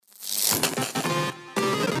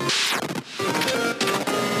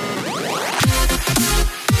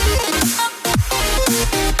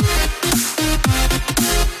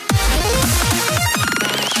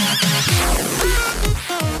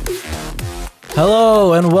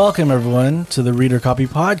Hello and welcome everyone to the Reader Copy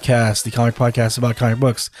Podcast, the comic podcast about comic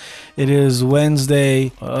books. It is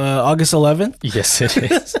Wednesday, August 11th. Yes, it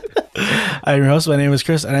is. I'm your host. My name is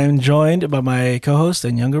Chris, and I'm joined by my co-host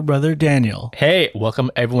and younger brother, Daniel. Hey, welcome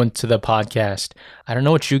everyone to the podcast. I don't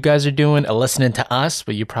know what you guys are doing listening to us,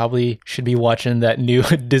 but you probably should be watching that new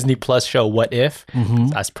Disney Plus show, What If?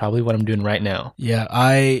 That's probably what I'm doing right now. Yeah,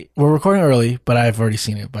 we're recording early, but I've already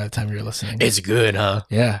seen it by the time you're listening. It's good, huh?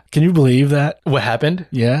 Yeah. Can you believe that? What happened?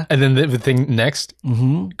 Yeah. And then the thing next?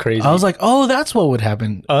 Crazy. I was like, oh, that's what would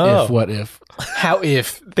happen if What If. How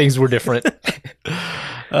if things were different?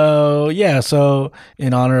 Oh, yeah. So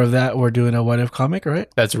in honor of that, we're doing a What If comic, right?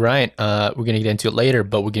 That's right. We're going to get into it later,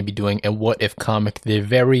 but we're going to be doing a What If comic, the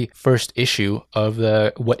very first issue of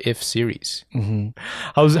the What If series.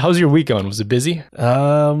 How's your week going? Was it busy?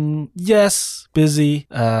 Yes, busy.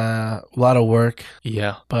 A lot of work,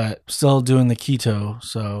 Yeah. but still doing the keto.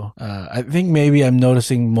 So I think maybe I'm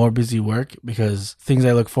noticing more busy work because things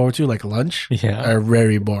I look forward to, like lunch, Yeah. are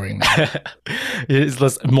very boring.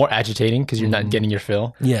 It's more agitating because you're not getting your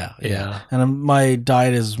fill. Yeah. And my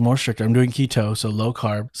diet is more strict. I'm doing keto, so low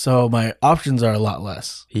carb. So my options are a lot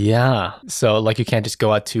less. Yeah. So like you can't just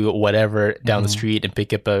go out to whatever down the street and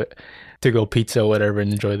pick up a to-go pizza or whatever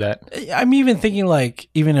and enjoy that. I'm even thinking like,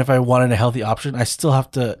 even if I wanted a healthy option, I still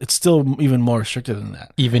have to, it's still even more restricted than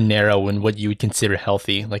that. Even narrow in what you would consider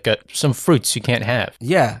healthy, like some fruits you can't have.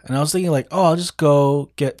 Yeah. And I was thinking like, oh, I'll just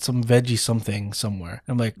go get some veggie something somewhere.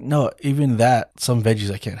 I'm like, no, even that, some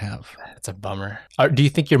veggies I can't have. That's a bummer. Do you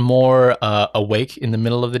think you're more awake in the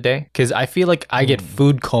middle of the day? Because I feel like I get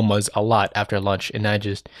food comas a lot after lunch and I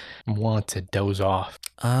just want to doze off.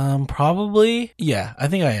 Probably. Yeah, I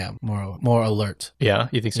think I am more alert. Yeah,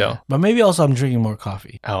 you think so? Yeah. But maybe also I'm drinking more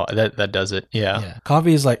coffee. Oh, that does it. Yeah.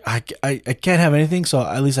 Coffee is like, I can't have anything, so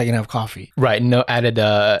at least I can have coffee. Right. No added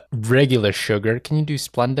regular sugar. Can you do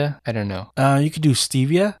Splenda? I don't know. You could do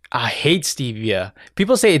stevia. I hate stevia.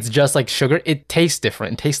 People say it's just like sugar. It tastes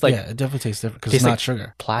different. It tastes like Yeah, it definitely tastes different because it's not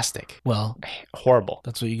sugar. Plastic. Well, Horrible.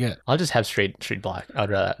 that's what you get. I'll just have straight black. I'd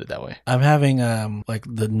rather have it that way. I'm having like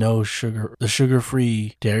the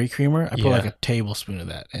sugar-free dairy creamer. I put Yeah. like a tablespoon of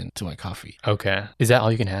that into my coffee. Okay. Is that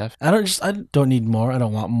all you can have? I don't need more. I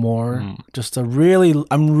don't want more. I'm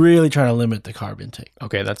really trying to limit the carb intake.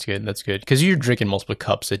 Okay, that's good. That's good. Because you're drinking multiple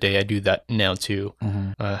cups a day. I do that now too.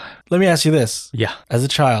 Let me ask you this. Yeah. As a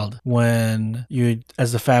child, when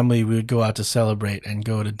as the family, we would go out to celebrate and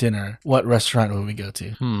go to dinner, what restaurant would we go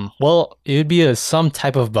to? Well, it would be some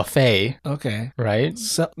type of buffet, Okay. right?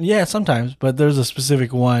 So, yeah, sometimes, but there's a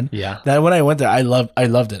specific one. Yeah. That when I went there, I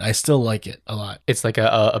loved it. I still like it a lot. It's like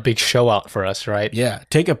a big show out for us, right? Yeah.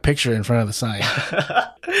 Take a picture in front of the sign.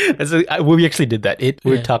 We actually did that.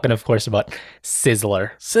 We're talking, of course, about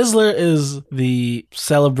Sizzler. Sizzler is the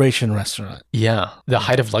celebration restaurant. Yeah. The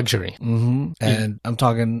height of luxury. And I'm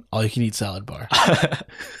talking all you can eat salad bar.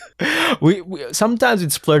 We sometimes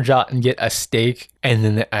we'd splurge out and get a steak and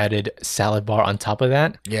then the added salad bar on top of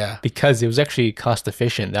that. Yeah. Because it was actually cost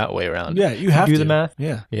efficient that way around. Yeah, you have do to the math.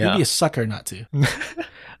 Yeah. Yeah. You'd be a sucker not to.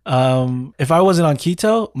 If I wasn't on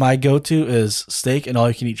keto, my go-to is steak and all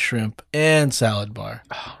you can eat shrimp and salad bar.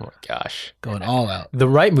 Oh my gosh. Going all out. The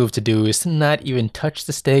right move to do is to not even touch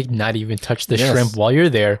the steak, not even touch the Yes. shrimp while you're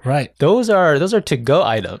there. Right. Those are to-go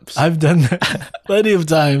items. I've done that plenty of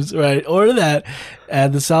times, right? Order that,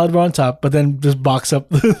 add the salad bar on top, but then just box up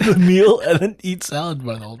the meal and then eat salad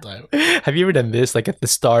bar the whole time. Have you ever done this? Like at the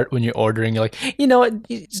start when you're ordering, you're like, you know what?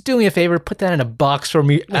 Just do me a favor, put that in a box for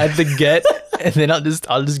me at the get, and then I'll just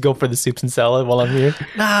go for the soups and salad while I'm here.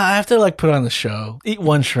 Nah, I have to like put on the show. Eat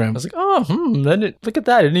one shrimp. I was like, look at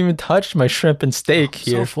that. I didn't even touch my shrimp and steak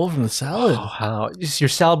So here. full from the salad. Oh, wow. Your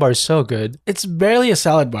salad bar is so good. It's barely a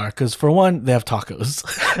salad bar because for one, they have tacos.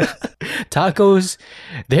 Tacos,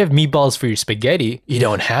 they have meatballs for your spaghetti. You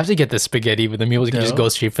don't have to get the spaghetti with the meatballs. You can just No. go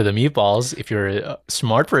straight for the meatballs if you're a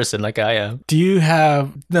smart person like I am. Do you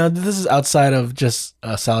have, now this is outside of just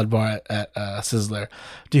a salad bar at Sizzler.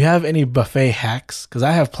 Do you have any buffet hacks? Because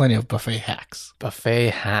I have plenty of buffet hacks. Buffet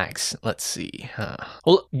hacks. Let's see.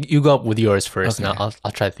 Well, you go up with yours first, Okay. and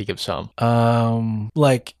I'll try to think of some.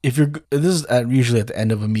 Like if this is usually at the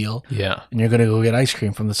end of a meal Yeah. and you're going to go get ice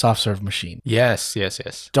cream from the soft serve machine. Yes.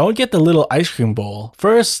 Don't get the little ice cream bowl.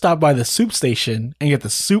 First, stop by the soup station and get the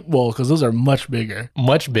soup bowl because those are much bigger.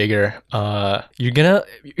 Much bigger. You're gonna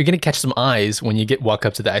catch some eyes when you walk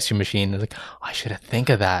up to the ice cream machine. It's like, oh, I should have think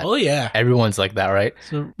of that. Oh yeah. Everyone's like that, right?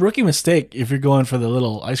 So rookie mistake if you're going for the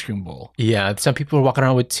little ice cream bowl. Yeah. Some people are walking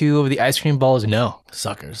around with two of the ice cream balls. No,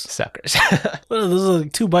 Suckers. suckers. Well, there's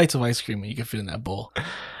like 2 bites of ice cream and you can fit in that bowl.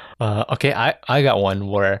 Okay, I got one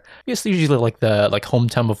where it's usually like the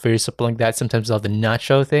hometown buffet or something like that. Sometimes I'll have the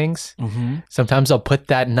nacho things. Sometimes I'll put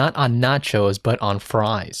that not on nachos but on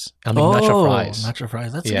fries. I'll make nacho fries. Nacho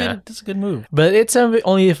fries. That's Yeah. that's a good move. But it's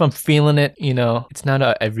only if I'm feeling it. It's not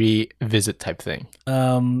a every visit type thing.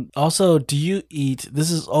 Also, do you eat?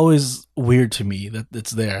 This is always weird to me that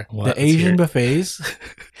it's there. What? The Let's Asian hear it. buffets,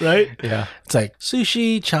 right? Yeah. It's like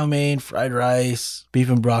sushi, chow mein, fried rice, beef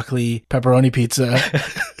and broccoli, pepperoni pizza.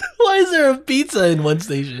 Why is there a pizza in one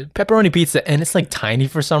station? Pepperoni pizza, and it's like tiny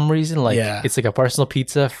for some reason. Like Yeah. it's like a personal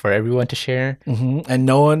pizza for everyone to share. And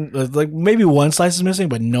no one, like maybe one slice is missing,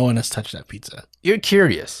 but no one has touched that pizza. You're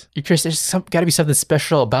curious. There's got to be something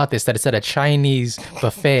special about this that it's at a Chinese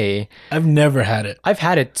buffet. I've never had it. I've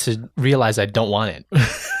had it to realize I don't want it.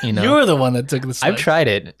 You're the one that took the slice. I've tried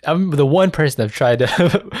it. I'm the one person that's tried a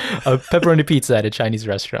pepperoni pizza at a Chinese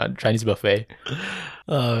restaurant, Chinese buffet.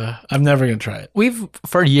 I'm never gonna try it.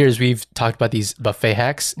 For years, we've talked about these buffet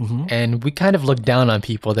hacks, and we kind of look down on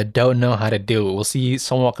people that don't know how to do it. We'll see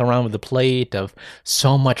someone walking around with a plate of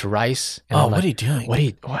so much rice. And I'm What are you doing?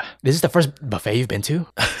 What? This is the first buffet you've been to?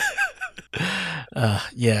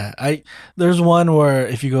 Yeah. There's one where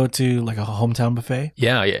if you go to like a hometown buffet,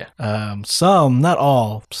 Yeah. some, not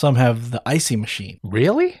all, some have the icy machine.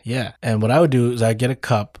 Really? Yeah. And what I would do is I'd get a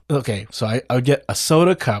cup. Okay. So I would get a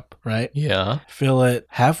soda cup, right? Yeah. Fill it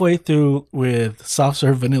halfway through with soft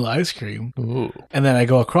serve vanilla ice cream. Ooh. And then I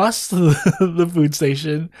go across to the food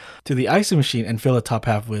station to the icy machine and fill the top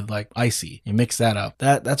half with like icy. You mix that up.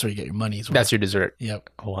 That's where you get your money's worth. That's your dessert. Yep.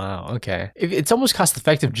 Wow. Okay. It's almost cost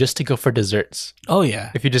effective just to go for desserts. Oh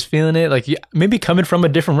yeah. If you're just feeling it, like maybe coming from a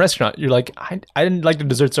different restaurant, you're like, I didn't like the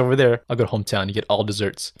desserts over there. I'll go to hometown. You get all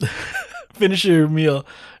desserts. Finish your meal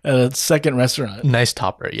at a second restaurant. Nice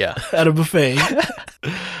topper. Yeah. At a buffet.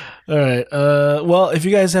 All right. Well, if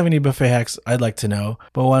you guys have any buffet hacks, I'd like to know.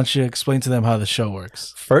 But why don't you explain to them how the show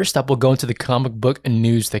works? First up, we'll go into the comic book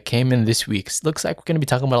news that came in this week. Looks like we're going to be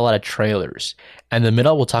talking about a lot of trailers. And in the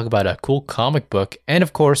middle, we'll talk about a cool comic book. And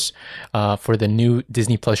of course, for the new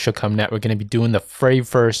Disney Plus show coming out, we're going to be doing the very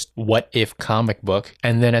first What If comic book.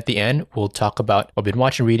 And then at the end, we'll talk about what we've been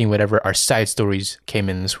watching, reading, whatever our side stories came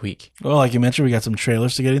in this week. Well, like you mentioned, we got some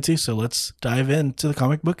trailers to get into. So let's dive into the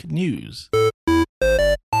comic book news.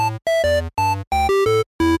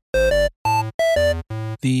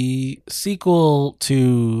 The sequel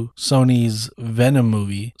to Sony's Venom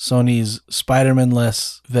movie, Sony's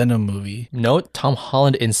Spider-Man-less Venom movie. No Tom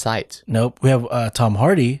Holland in sight. Nope. We have Tom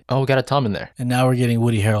Hardy, Oh, we got a Tom in there. and now we're getting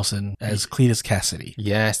Woody Harrelson as Cletus Cassidy.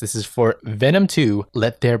 Yes, this is for Venom 2,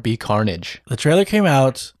 Let There Be Carnage. The trailer came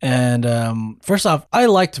out, and first off, I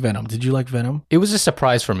liked Venom. Did you like Venom? It was a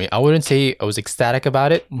surprise for me. I wouldn't say I was ecstatic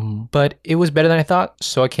about it, but it was better than I thought,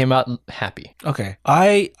 so I came out happy. Okay.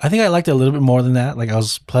 I think I liked it a little bit more than that. Like, I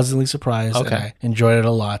was pleasantly surprised, and Okay. I enjoyed it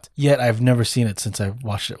a lot. Yet, I've never seen it since I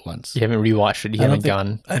watched it once. You haven't rewatched it. You I don't haven't think-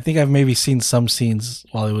 gone. I think I've maybe seen some scenes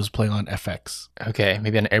while it was playing on FX. Okay,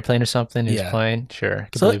 maybe on an airplane or something. He was Yeah. playing. Sure, I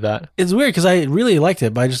can So- believe that. It's weird because I really liked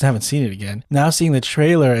it, but I just haven't seen it again. Now seeing the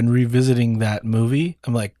trailer and revisiting that movie,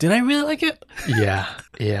 I'm like, did I really like it? Yeah.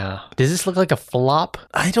 Does this look like a flop?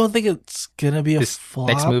 I don't think it's gonna be a This flop.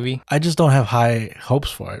 next movie? I just don't have high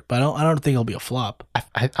hopes for it, but I don't think it'll be a flop.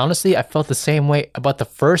 I honestly, I felt the same way about the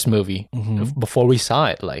first movie Mm-hmm. before we saw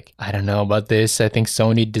it. Like, I don't know about this. I think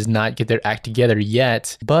Sony does not get their act together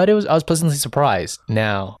yet, but I was pleasantly surprised.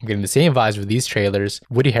 Now I'm getting the same vibes with these trailers.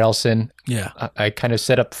 Woody Harrelson. Yeah. I kind of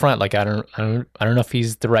said up front, like I don't know if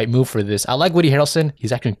he's the right move for this. I like Woody Harrelson.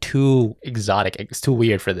 He's acting too exotic. It's too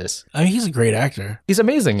weird for this. I mean, he's a great actor. He's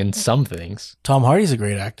amazing in some things. Tom Hardy's a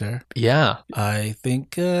great actor. Yeah. I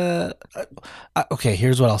think, okay,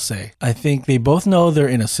 here's what I'll say. I think they both know they're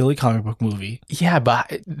in a silly comic book movie. Yeah,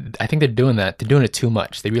 but I think they're doing that. They're doing it too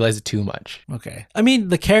much. They realize it too much. Okay. I mean,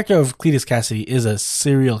 the character of Cletus Cassidy is a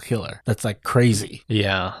serial killer that's like crazy.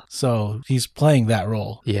 Yeah. So he's playing that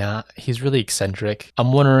role. Yeah, he's really eccentric.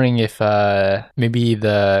 I'm wondering if maybe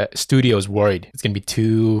the studio is worried it's gonna be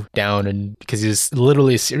too down, and because he's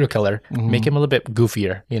literally a serial killer, make him a little bit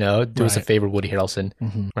goofier. Do us a Right. favor, Woody Harrelson.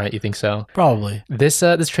 Right? You think so? Probably. This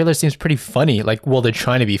trailer seems pretty funny. Like, well, they're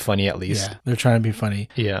trying to be funny at least. Yeah. They're trying to be funny.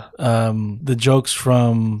 Yeah. The jokes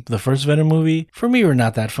from the first Venom movie, for me, were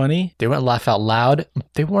not that funny. They weren't laugh out loud.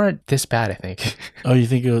 They weren't this bad, I think. Oh, you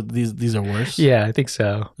think these are worse? Yeah, I think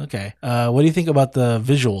so. Okay. What do you think about the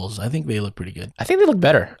visuals? I think they look pretty good. I think they look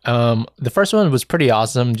better. The first one was pretty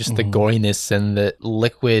awesome. Just the goriness and the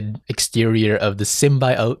liquid exterior of the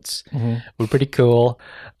symbiotes were pretty cool.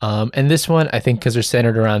 And this one, I think, because they're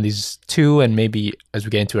centered around these two, and maybe as we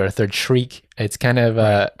get into our third Shriek, It's kind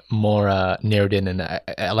of more narrowed in, and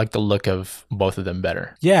I like the look of both of them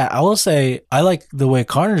better. Yeah, I will say I like the way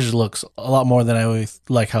Carnage looks a lot more than I always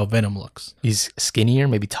like how Venom looks. He's skinnier,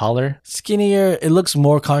 maybe taller. Skinnier, it looks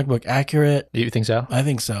more comic book accurate. Do you think so? I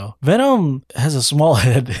think so. Venom has a small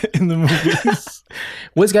head in the movies.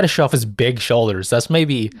 Well, he's got to show off his big shoulders. That's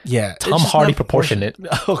maybe Yeah. Tom it's just Hardy not proportionate.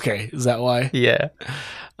 Okay, is that why? Yeah.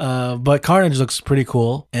 But Carnage looks pretty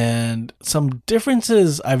cool. And some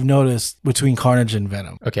differences I've noticed between Carnage and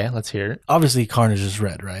Venom. Okay, let's hear it. Obviously, Carnage is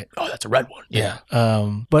red, right? Oh, that's a red one. Yeah.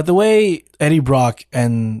 But the way Eddie Brock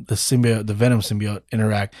and the Venom symbiote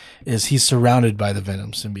interact is he's surrounded by the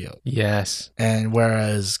Venom symbiote. Yes. And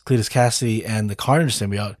whereas Cletus Cassidy and the Carnage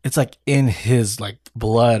symbiote, it's like in his like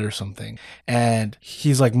blood or something. And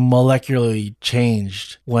he's like molecularly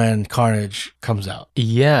changed when Carnage comes out.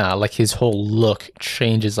 Yeah, like his whole look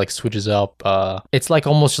changes, like switches up. It's like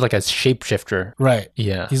almost like a shapeshifter. Right.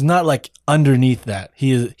 Yeah. He's not like underneath that.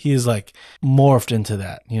 He is like morphed into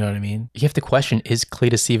that. You know what I mean? You have to question, is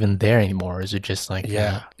Cletus even there anymore? Or is it just like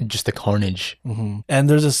just the Carnage? Mm-hmm. And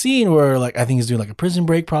there's a scene where like I think he's doing like a prison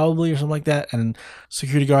break probably or something like that, and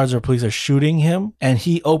security guards or police are shooting him, and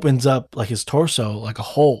he opens up like his torso like a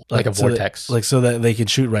hole, like a vortex, so that they can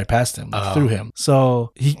shoot right past him through him.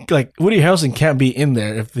 So he like Woody Harrelson can't be in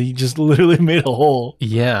there if he just literally made a hole.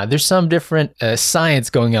 Yeah, there's some different science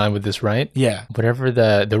going on with this, right? Yeah. Whatever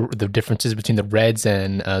the differences between the Reds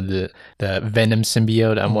and the Venom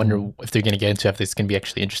symbiote, I wonder if they're gonna get into if it's gonna be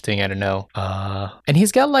actually interesting. I don't know. And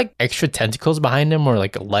he's got like extra tentacles behind him, or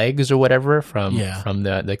like legs or whatever from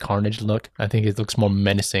the Carnage look. I think it looks more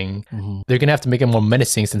menacing. They're gonna have to make him more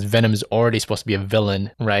menacing since Venom is already supposed to be a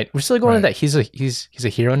villain, right? We're still going with that. He's a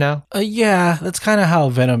hero now. Yeah, that's kind of how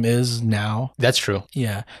Venom is now. That's true.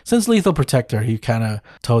 Yeah, since Lethal Protector, he kind of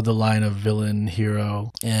towed the line of villain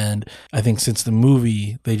hero, and I think since the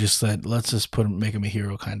movie, they just said let's just make him a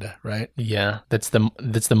hero, kind of, right? Yeah, that's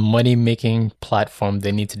the money making platform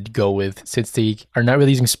they need to go with since they are not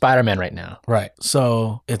really using Spider-Man right now. Right.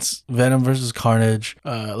 So it's Venom versus Carnage.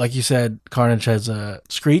 Like you said, Carnage has a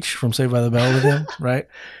Screech from Saved by the Bell with him, right?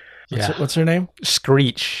 What's her name?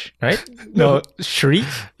 Screech, right? No, Shriek?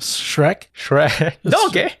 Shrek?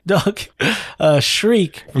 Dog.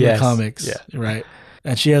 Shriek from the comics. Yeah. Right.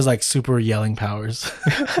 And she has like super yelling powers.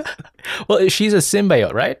 Well, she's a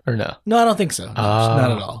symbiote, right? Or no? No, I don't think so. No, not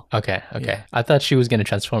at all. Okay. Yeah. I thought she was going to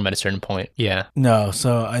transform at a certain point. Yeah. No,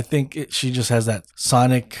 so I think she just has that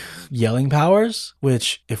sonic yelling powers,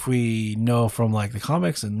 which if we know from like the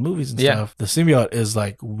comics and movies and stuff, the symbiote is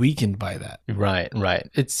like weakened by that. Right.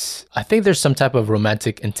 I think there's some type of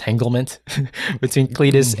romantic entanglement between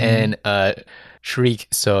Cletus and Shriek,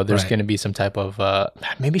 so there's going to be some type of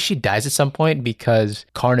maybe she dies at some point because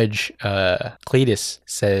Carnage Cletus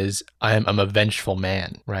says I'm a vengeful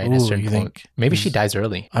man, right? Ooh, at a certain point. Maybe she dies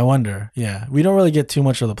early. I wonder. Yeah, we don't really get too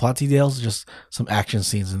much of the plot details, just some action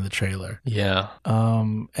scenes in the trailer. Yeah.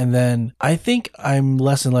 And then I think I'm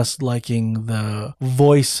less and less liking the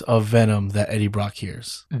voice of Venom that Eddie Brock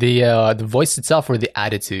hears. The voice itself or the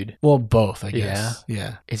attitude? Well, both, I guess.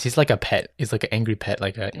 Yeah. He's like a pet. He's like an angry pet,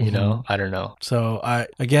 like a know. I don't know. So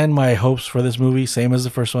my hopes for this movie, same as the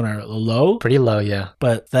first one, are low. Pretty low, yeah.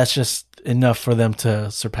 But that's just enough for them to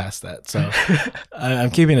surpass that. So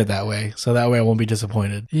I'm keeping it that way. So that way I won't be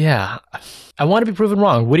disappointed. Yeah. I want to be proven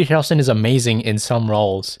wrong. Woody Harrelson is amazing in some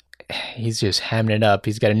roles. He's just hamming it up.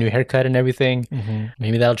 He's got a new haircut and everything.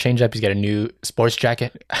 Maybe that'll change up. He's got a new sports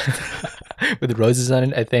jacket with roses on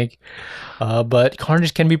it, I think. But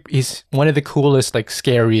Carnage he's one of the coolest, like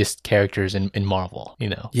scariest characters in Marvel, you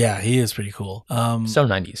know? Yeah, he is pretty cool. So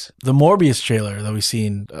 90s. The Morbius trailer that we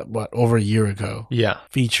seen, over a year ago? Yeah.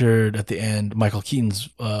 Featured at the end Michael Keaton's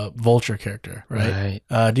Vulture character, right?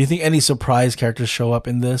 Do you think any surprise characters show up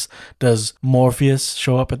in this? Does Morpheus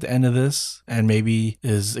show up at the end of this and maybe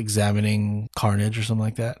is examining Carnage or something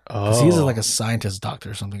like that? Because he's like a scientist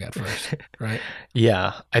doctor or something at first, right?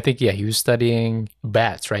 Yeah, I think, he was studying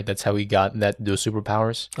bats, right? That's how he got those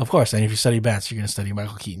superpowers. Of course, and if you study bats, you're going to study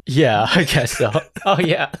Michael Keaton. Yeah, I guess so. Oh,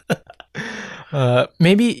 yeah.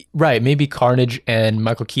 Maybe Carnage and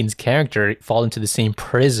Michael Keaton's character fall into the same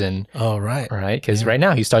prison. Oh, right. Right? Because right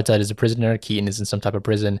now he starts out as a prisoner. Keaton is in some type of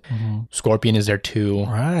prison. Scorpion is there too.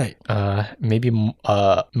 Right. Maybe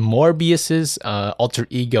Morbius's alter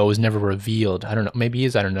ego is never revealed. I don't know. Maybe he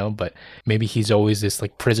is. I don't know. But maybe he's always this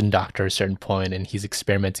like prison doctor at a certain point, and he's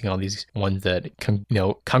experimenting on these ones that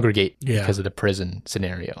congregate because of the prison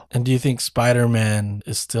scenario. And do you think Spider-Man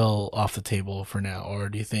is still off the table for now, or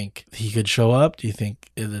do you think he could show up? Do you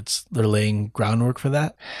think they're laying groundwork for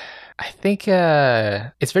that? I think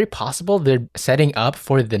it's very possible they're setting up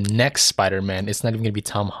for the next Spider-Man. It's not even going to be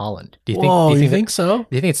Tom Holland. Do you think? Whoa, Do you you think think so?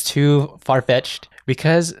 Do you think it's too far-fetched?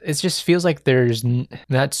 Because it just feels like there's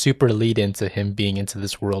not super lead into him being into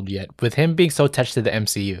this world yet. With him being so attached to the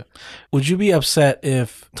MCU. Would you be upset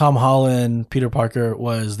if Tom Holland, Peter Parker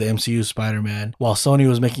was the MCU Spider-Man while Sony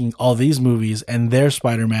was making all these movies and their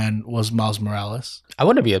Spider-Man was Miles Morales? I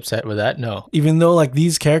wouldn't be upset with that, no. Even though like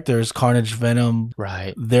these characters, Carnage, Venom,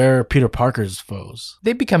 Right. they're Peter Parker's foes.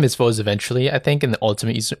 They become his foes eventually, I think, in the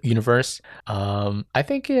Ultimate Universe. I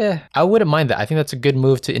think I wouldn't mind that. I think that's a good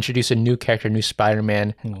move to introduce a new character, new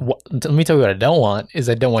Spider-Man. Let me tell you what I don't want is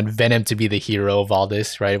I don't want Venom to be the hero of all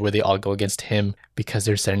this, right? Where they all go against him because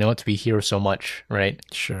they're setting out to be heroes so much, right?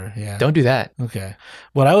 Sure, yeah. Don't do that. Okay.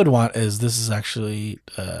 What I would want is this is actually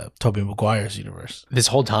Tobey Maguire's universe. This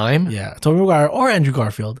whole time? Yeah, Tobey Maguire or Andrew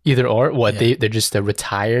Garfield. Either or? What, they're just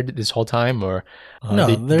retired this whole time? Or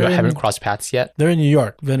No, they haven't crossed paths yet? They're in New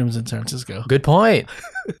York. Venom's in San Francisco. Good point.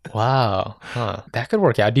 Wow. Huh. That could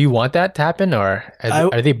work out. Do you want that to happen, or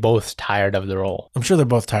are they both tired of the role? I'm sure they're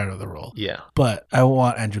both tired of the role. Yeah. But I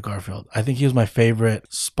want Andrew Garfield. I think he was my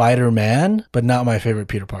favorite Spider-Man, but not my favorite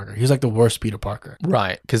Peter Parker. He was like the worst Peter Parker.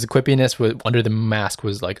 Right. Because the quippiness under the mask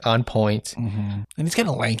was like on point. Mm-hmm. And he's kind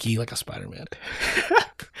of lanky like a Spider-Man.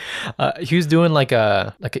 He was doing like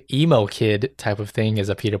an emo kid type of thing as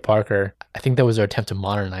a Peter Parker. I think that was their attempt to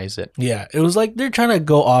modernize it. Yeah, it was like they're trying to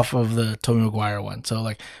go off of the Tobey Maguire one. So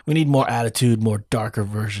like we need more attitude, more darker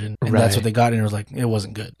version. And that's what they got. And it was like, it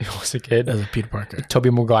wasn't good. It was a kid. As a Peter Parker. Tobey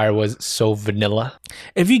Maguire was so vanilla.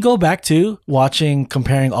 If you go back to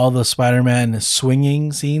comparing all the Spider-Man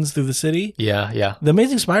swinging scenes through the city. Yeah. The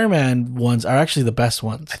Amazing Spider-Man ones are actually the best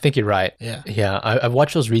ones. I think you're right. Yeah. Yeah. I've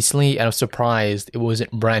watched those recently and I was surprised it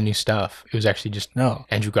wasn't brand new stuff. It was actually just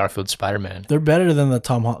Andrew Garfield's Spider-Man. They're better than the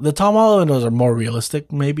Tom Holland. The Tom Holland ones are more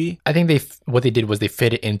realistic, maybe. I think what they did was they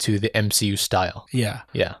fit it into the MCU style. Yeah.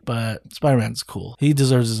 Yeah. But Spider-Man's cool. He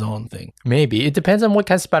deserves his own thing. Maybe. It depends on what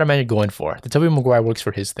kind of Spider-Man you're going for. The Tobey Maguire works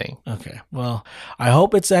for his thing. Okay. Well, I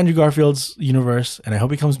hope it's Andrew Garfield's universe, and I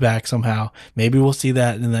hope he comes back somehow. Maybe we'll see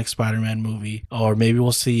that in the next Spider-Man movie, or maybe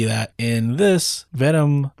we'll see that in this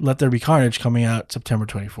Venom Let There Be Carnage coming out September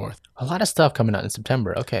 24th. A lot of stuff coming out in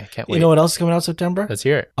September. Okay, can't wait. You know what else is coming out in September? Let's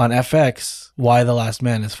hear it. On FX, Y: The Last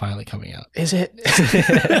Man is finally coming out. Is it?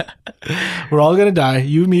 We're all going to die.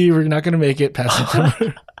 You, me, we're not going to make it past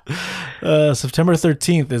September. September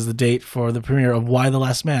 13th is the date for the premiere of Y: The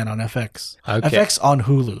Last Man on FX. Okay. FX on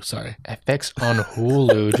Hulu, sorry. FX on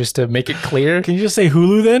Hulu, just to make it clear. Can you just say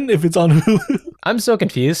Hulu then, if it's on Hulu? I'm so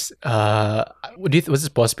confused. Was it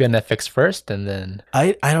supposed to be on Netflix first and then?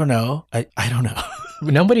 I don't know. I don't know.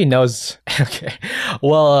 Nobody knows. Okay.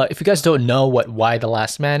 Well, if you guys don't know what Y: The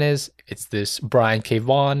Last Man is, it's this Brian K.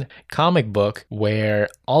 Vaughan comic book where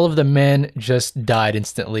all of the men just died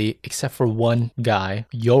instantly except for one guy,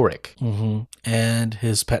 Yorick. Mm-hmm. And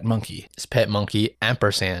his pet monkey. His pet monkey,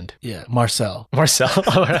 Ampersand. Yeah, Marcel.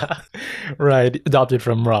 Right. Adopted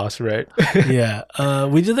from Ross, right? Yeah.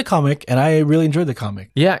 We did the comic, and I really enjoyed the comic.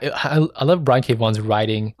 Yeah, I love Brian K. Vaughan's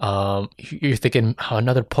writing. You're thinking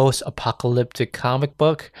another post-apocalyptic comic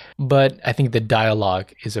book, but I think the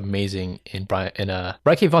dialogue is amazing in Brian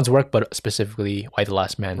K. Vaughan's work, but specifically Y: The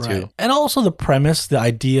Last Man too. And also the premise, the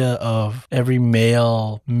idea of every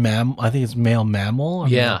male mammal, or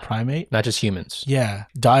male primate, not just humans. Yeah,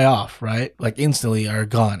 die off, right? Like instantly are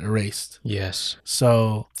gone, erased. Yes.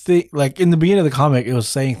 So like in the beginning of the comic, it was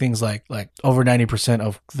saying things like over 90%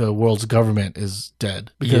 of the world's government is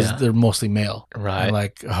dead because they're mostly male. Right. And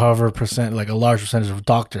like however percent, like a large percentage of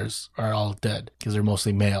doctors are all dead because they're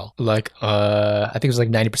mostly male. Like I think it was like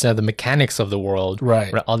 90% of the mechanics of the world.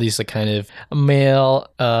 Right. All these like kind of male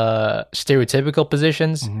stereotypical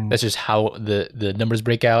positions. Mm-hmm. That's just how the numbers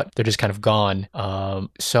break out. They're just kind of gone.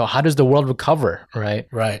 So how does the world recover? Right.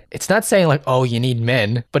 Right. It's not saying like, oh, you need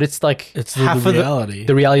men, but it's like it's half the reality.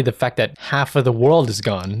 The reality, the fact that half of the world is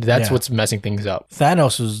gone. That's what's messing things up.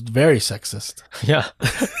 Thanos was very sexist. Yeah.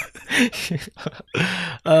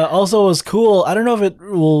 Also, it was cool. I don't know if it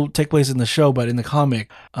will take place in the show, but in the comic,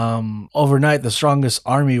 overnight the strongest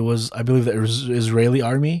army was, I believe, the Israeli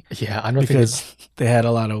army. Yeah, I don't because they had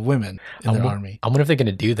a lot of women in their army. I wonder if they're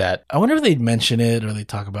gonna do that. I wonder if they'd mention it or they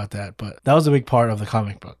talk about that. But that was a big part of the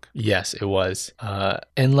comic book. Yes, it was.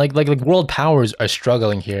 And like world powers are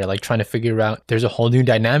struggling here, like trying to figure out. There's a whole new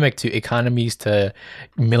dynamic to economies, to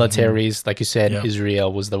militaries. Like you said,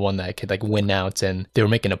 Israel was the one that could like win out, and they were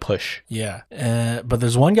making a push selfish. Yeah. But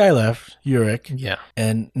there's one guy left, Yurik. Yeah.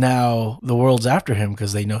 And now the world's after him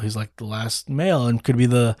because they know he's like the last male and could be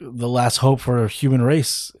the last hope for a human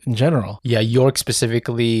race in general. Yeah, York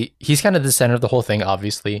specifically, he's kind of the center of the whole thing,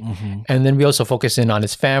 obviously. And then we also focus in on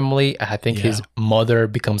his family. I think his mother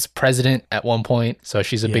becomes president at one point, so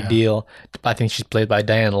she's a big deal. I think she's played by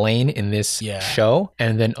Diane Lane in this show.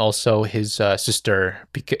 And then also his sister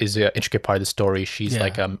is an intricate part of the story. She's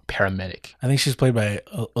like a paramedic. I think she's played by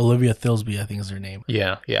Olivia Thilsby, I think is her name.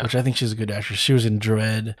 Yeah. Which I think she's a good actress. She was in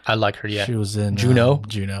Dread. I like her, yeah. She was in Juno.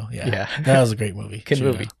 Juno, yeah. That was a great movie. Good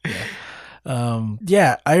movie.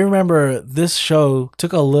 Yeah. I remember this show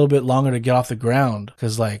took a little bit longer to get off the ground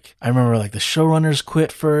because I remember the showrunners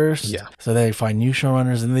quit first. Yeah. So they find new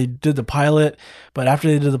showrunners and they did the pilot. But after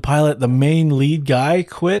they did the pilot, the main lead guy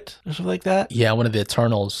quit or something like that. Yeah, one of the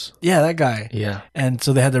Eternals. Yeah, that guy. Yeah. And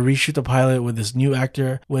so they had to reshoot the pilot with this new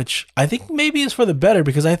actor, which I think maybe is for the better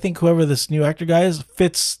because I think whoever this new actor guy is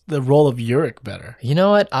fits the role of Yurik better. You know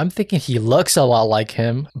what? I'm thinking he looks a lot like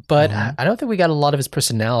him, but I don't think we got a lot of his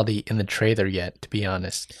personality in the trailer yet, to be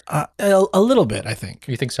honest. A little bit, I think.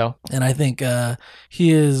 You think so? And I think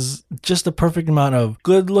he is just the perfect amount of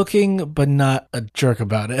good looking, but not a jerk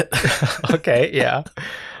about it. Okay, yeah.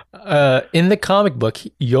 In the comic book,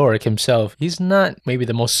 Yorick himself, he's not maybe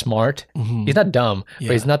the most smart. He's not dumb,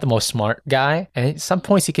 but he's not the most smart guy. And at some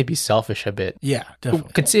points, he could be selfish a bit. Yeah,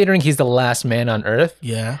 definitely. Considering he's the last man on Earth.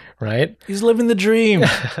 Yeah. Right? He's living the dream.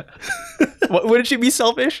 Wouldn't you be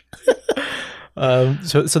selfish?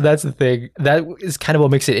 So that's the thing. That is kind of what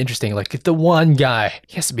makes it interesting. If the one guy,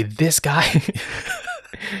 he has to be this guy.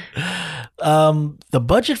 The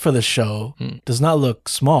budget for the show does not look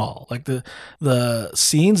small. The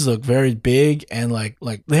scenes look very big and like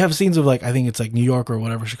they have scenes of I think it's New York or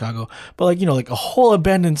whatever, Chicago, but a whole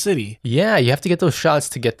abandoned city. Yeah, you have to get those shots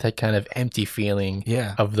to get that kind of empty feeling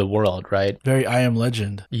of the world, right? Very I Am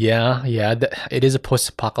Legend. Yeah. It is a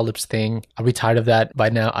post-apocalypse thing. Are we tired of that by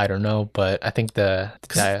now? I don't know, but I think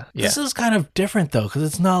this is kind of different though, because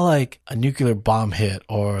it's not like a nuclear bomb hit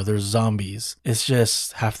or there's zombies. It's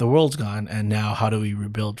just half the world's gone, and now how do we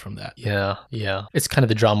rebuild from that? Yeah. It's kind of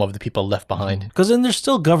the drama of the people left behind. Because then there's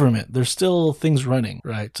still government, there's still things running,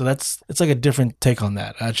 right? So it's a different take on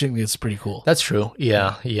that. I think it's pretty cool. That's true.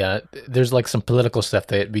 Yeah. There's some political stuff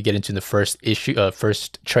that we get into in the first issue,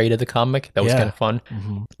 first trade of the comic. That was kind of fun.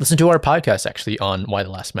 Listen to our podcast actually on Why the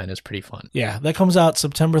Last Man. Is pretty fun. Yeah, that comes out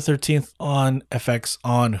September 13th on FX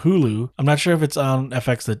on Hulu. I'm not sure if it's on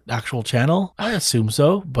FX, the actual channel. I assume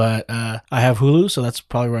so, but I have Hulu, so that's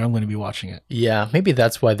probably where I'm going to be watching it. Yeah, maybe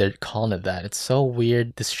that's why they're calling it that. It's so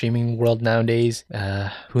weird, the streaming world nowadays.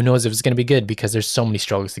 Who knows if it's going to be good because there's so many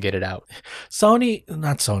struggles to get it out.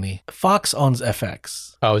 Fox owns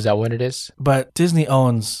FX. Oh, is that what it is? But Disney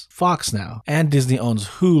owns Fox now, and Disney owns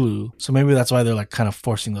Hulu. So maybe that's why they're kind of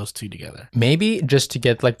forcing those two together. Maybe just to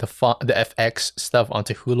get the FX stuff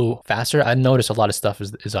onto Hulu faster. I noticed a lot of stuff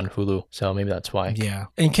is on Hulu, so maybe that's why. Yeah.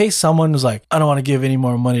 In case someone was like, I don't want to give any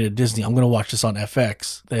more money to Disney, I'm going to watch this on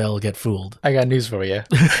FX, they'll get fooled. I got news for you.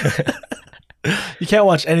 You can't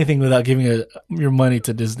watch anything without giving your money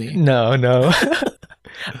to Disney. No.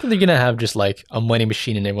 I think they're going to have just a money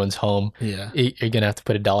machine in everyone's home. Yeah. You're going to have to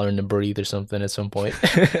put $1 in to breathe or something at some point.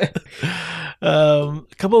 A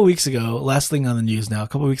couple of weeks ago, last thing on the news now, a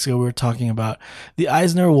couple of weeks ago, we were talking about the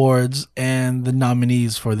Eisner Awards and the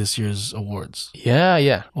nominees for this year's awards.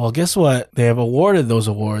 Yeah. Well, guess what? They have awarded those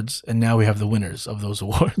awards, and now we have the winners of those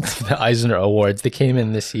awards. The Eisner Awards, they came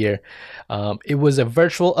in this year. It was a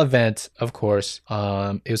virtual event, of course.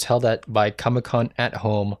 It was held by Comic-Con at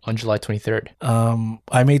Home on July 23rd.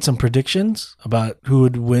 I made some predictions about who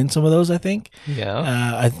would win some of those, I think.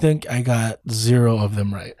 Yeah. I think I got 0 of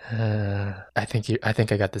them right. I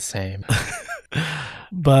think I got the same.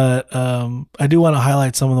 But I do want to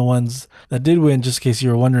highlight some of the ones that did win, just in case you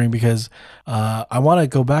were wondering, because I want to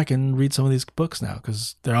go back and read some of these books now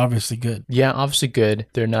because they're obviously good. Yeah, obviously good.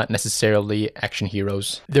 They're not necessarily action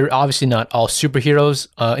heroes. They're obviously not all superheroes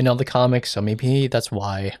in all the comics, so maybe that's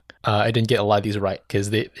why I didn't get a lot of these right,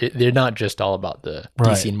 because they're not just all about the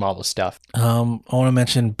DC and Marvel stuff. I want to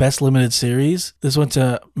mention Best Limited Series. This went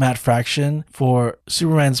to Matt Fraction for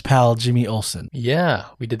Superman's pal Jimmy Olsen. Yeah,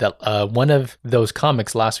 we did that. One of those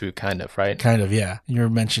comics last week, kind of, right? Kind of, yeah. You were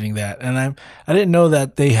mentioning that, and I didn't know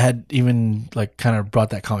that they had even kind of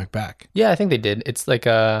brought that comic back. Yeah, I think they did. It's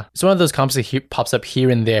it's one of those comics that pops up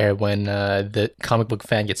here and there when the comic book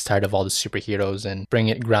fan gets tired of all the superheroes and bring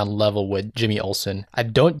it ground level with Jimmy Olsen. I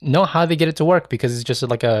don't know how they get it to work because it's just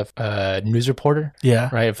like a news reporter, Yeah.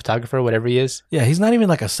 right? A photographer, whatever he is. Yeah, he's not even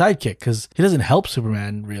like a sidekick because he doesn't help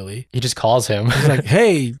Superman really. He just calls him. He's like,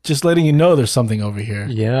 hey, just letting you know there's something over here.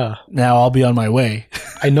 Yeah. Now I'll be on my way.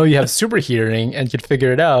 I know you have super hearing and could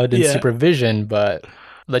figure it out in Yeah. supervision, but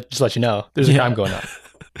just let you know, there's a crime going on.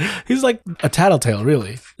 He's like a tattletale,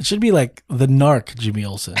 really. It should be like the narc Jimmy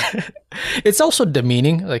Olsen. It's also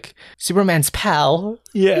demeaning, like Superman's pal,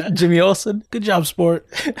 Yeah. Jimmy Olsen. Good job, sport.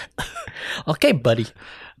 Okay, buddy.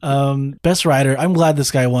 Best writer. I'm glad this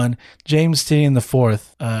guy won. James Tynion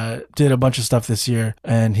IV did a bunch of stuff this year,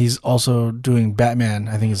 and he's also doing Batman.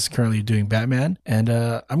 I think he's currently doing Batman, and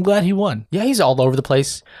I'm glad he won. Yeah, he's all over the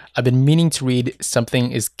place. I've been meaning to read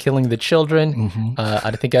Something is Killing the Children. I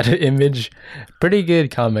think I had an Image. Pretty good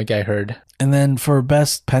comic, I heard. And then for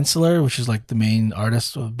best penciler, which is like the main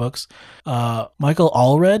artist of the books, Michael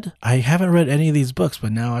Allred. I haven't read any of these books,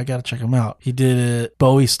 but now I gotta check them out. He did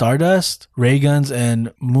Bowie Stardust, Ray Guns,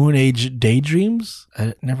 and Moon Age Daydreams.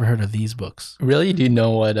 I never heard of these books. Really? Do you know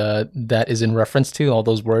what that is in reference to? All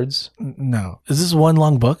those words? No. Is this one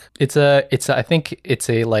long book? I think it's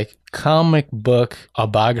a like comic book, a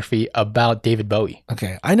biography about David Bowie.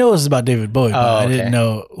 Okay. I know this is about David Bowie, but I didn't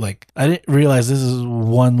know, like, I didn't realize this is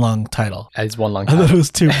one long title. It's one long I title. thought it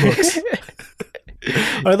was 2 books.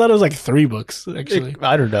 I thought it was like 3 books, actually.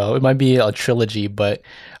 I don't know. It might be a trilogy, but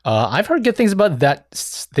I've heard good things about that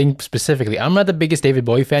thing specifically. I'm not the biggest David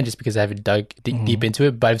Bowie fan just because I haven't dug deep into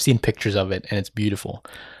it, but I've seen pictures of it and it's beautiful.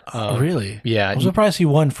 Really? Yeah. I'm surprised he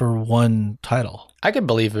won for one title. I could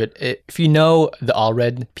believe it. If you know the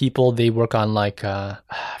Allred people, they work on like I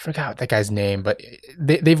forgot that guy's name, but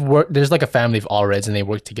they've worked. There's like a family of Allreds, and they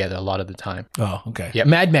work together a lot of the time. Oh, okay. Yeah,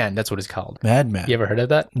 Madman. That's what it's called. Madman. You ever heard of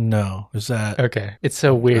that? No. Is that? Okay, it's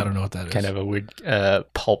so weird. I don't know what that is. Kind of a weird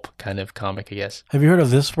pulp kind of comic, I guess. Have you heard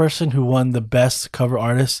of this person who won the best cover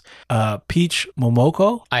artist? Peach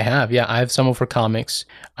Momoko. I have. Yeah, I have some of her comics.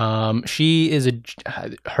 She is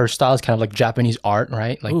her style is kind of like Japanese art,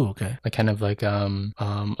 right? Like, Ooh, okay. like kind of like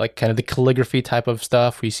kind of the calligraphy type of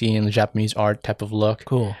stuff we see in the Japanese art type of look.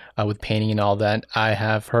 Cool. With painting and all that. I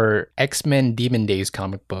have her X-Men Demon Days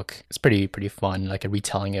comic book. It's pretty fun, like a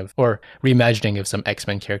retelling of or reimagining of some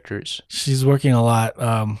X-Men characters. She's working a lot.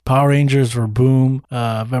 Power Rangers for Boom,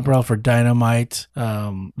 Vampire for Dynamite,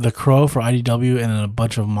 The Crow for IDW, and then a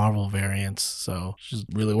bunch of Marvel variants. So she's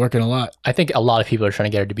really working a lot. I think a lot of people are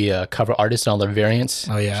trying to get her to be a cover artist in all their variants.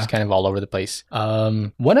 Oh, yeah. She's kind of all over the place.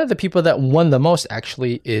 One of the people that won the most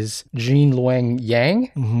actually is Jean Luang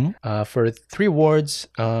Yang for 3 awards.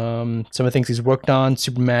 Some of the things he's worked on: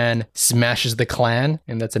 Superman Smashes the Klan,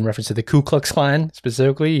 and that's in reference to the Ku Klux Klan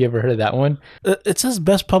specifically. You ever heard of that one? It says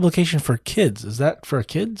best publication for kids. Is that for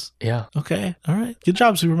kids? Yeah. Okay. All right. Good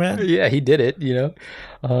job, Superman. Yeah, he did it, you know.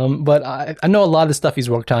 But I know a lot of the stuff he's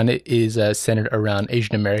worked on is centered around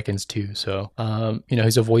Asian Americans too. So,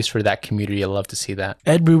 he's a voice for that community. I love to see that.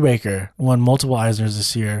 Ed Brubaker won multiple Eisners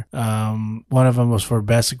this year. One of them was for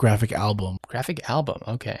best graphic album. Graphic album.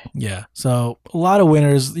 Okay. Yeah. So a lot of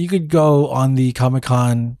winners. You could go on the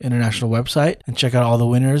Comic-Con International website and check out all the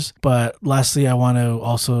winners. But lastly, I want to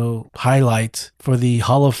also highlight for the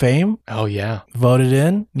Hall of Fame. Oh, yeah. Voted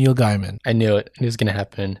in Neil Gaiman. I knew it. It was going to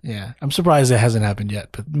happen. Yeah. I'm surprised it hasn't happened yet,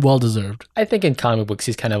 but well deserved. I think in comic books,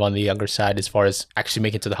 he's kind of on the younger side as far as actually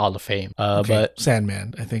making it to the Hall of Fame. But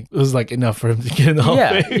Sandman, I think it was like enough for him to get in the Hall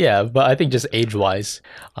of Fame. Yeah. But I think just age-wise.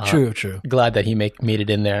 True. Glad that he made it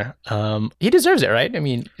in there. He deserves it, right? I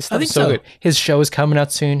mean, I think so. Good. His show is coming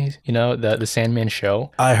out soon. The Sandman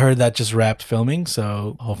show. I heard that just wrapped filming,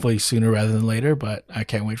 so hopefully sooner rather than later, but I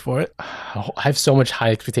can't wait for it. I have so much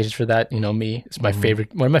high expectations for that. Me. It's my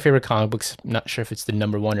favorite, one of my favorite comic books. I'm not sure if it's the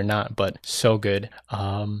number 1 or not, but so good.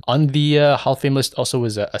 On the Hall of Fame list also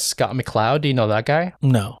was a Scott McCloud. Do you know that guy?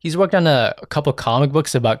 No. He's worked on a couple comic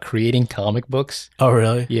books about creating comic books. Oh,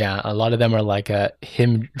 really? Yeah, a lot of them are like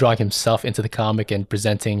him drawing himself into the comic and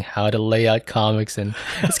presenting how to lay out comics, and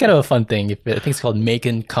it's kind of a fun thing. I think it's called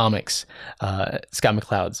Making Comics. Scott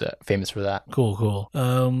McCloud's famous for that. Cool.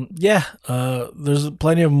 There's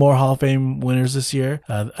plenty of more Hall of Fame winners this year.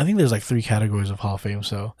 I think there's like 3 categories of Hall of Fame,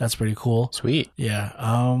 so that's pretty cool. Sweet. Yeah.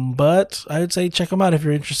 But I would say check them out if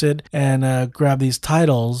you're interested and grab these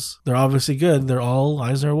titles. They're obviously good. They're all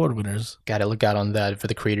Eisner Award winners. Got to look out on that for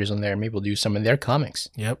the creators on there. Maybe we'll do some of their comics.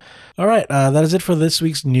 Yep. All right. That is it for this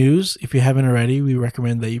week's news. If you haven't already, we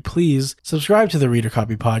recommend that you please subscribe to the Reader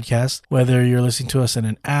Copy Podcast, whether you're listening to us in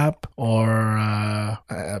an app or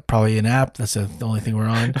probably an app. That's the only thing we're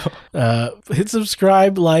on. Hit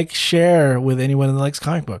subscribe, like, share with with anyone that likes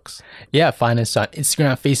comic books. Yeah, find us on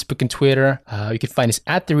Instagram, Facebook, and Twitter. You can find us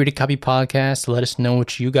at the Read a Copy Podcast. Let us know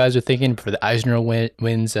what you guys are thinking for the Eisner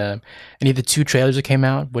wins. Any of the 2 trailers that came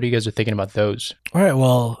out, what are you guys are thinking about those? All right,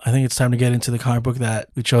 well, I think it's time to get into the comic book that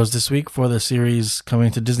we chose this week for the series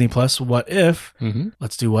coming to Disney Plus, What If? Mm-hmm.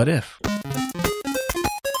 Let's do What If.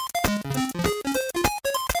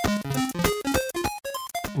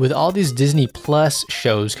 With all these Disney Plus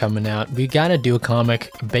shows coming out, we gotta do a comic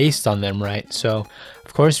based on them, right? So,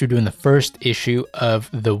 of course, we're doing the first issue of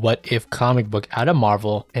the What If comic book out of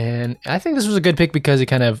Marvel. And I think this was a good pick because it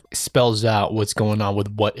kind of spells out what's going on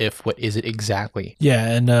with What If. What is it exactly? Yeah,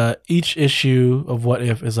 and each issue of What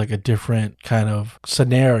If is like a different kind of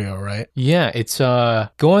scenario, right? Yeah, it's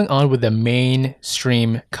going on with the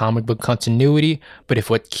mainstream comic book continuity, but if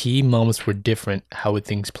what key moments were different, how would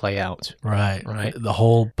things play out? Right. The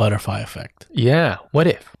whole butterfly effect. Yeah, what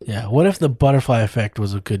if? Yeah, what if the Butterfly Effect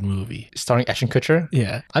was a good movie? Starring Ashton Kutcher?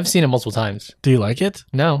 Yeah. I've seen it multiple times. Do you like it?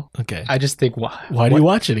 No. Okay. I just think, why do you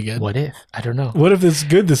watch it again? What if? I don't know. What if it's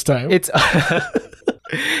good this time? It's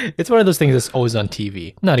it's one of those things that's always on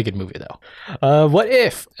TV. Not a good movie, though. What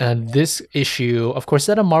if? This issue, of course, is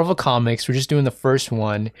out of Marvel Comics. We're just doing the first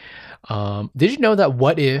one. Did you know that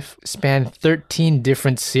What If spanned 13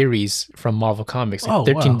 different series from Marvel Comics? Like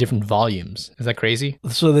 13 different volumes. Is that crazy?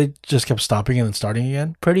 So they just kept stopping and then starting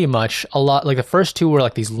again? Pretty much. A lot. Like the first 2 were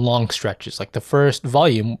like these long stretches. Like the first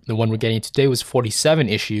volume, the one we're getting today, was 47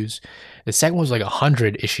 issues. The second one was like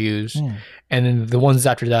 100 issues. And then the ones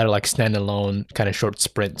after that are like standalone kind of short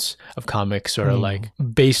sprints of comics or like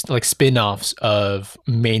based like spin-offs of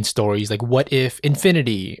main stories. Like What If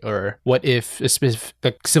Infinity or What If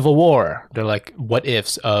like Civil War. They're like what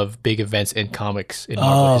ifs of big events in comics in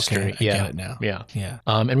Marvel history. I get it now. Yeah.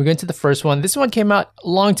 And we're going to the first one. This one came out a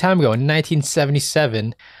long time ago in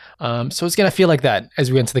 1977. So it's gonna feel like that as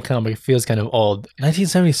we get into the comic. It feels kind of old.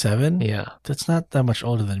 1977? Yeah. That's not that much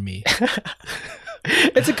older than me.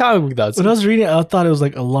 It's a comic book, though. When I was reading it, I thought it was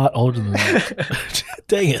like a lot older than that.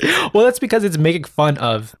 Dang it. Well, that's because it's making fun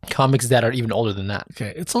of comics that are even older than that.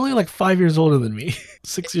 Okay. It's only like 5 years older than me.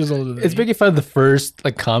 6 years older than me. It's making fun of the first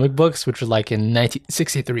like comic books, which were like in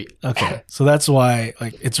 1963. Okay. So that's why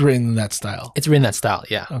like it's written in that style. It's written in that style,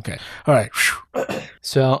 yeah. Okay. All right.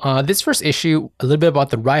 So this first issue, a little bit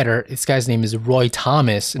about the writer. This guy's name is Roy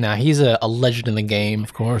Thomas. Now, he's a legend in the game.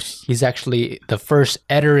 Of course. He's actually the first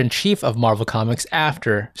editor-in-chief of Marvel Comics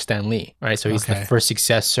after Stan Lee, right? So he's the first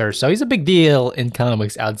successor. So he's a big deal in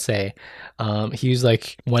comics, I'd say. He was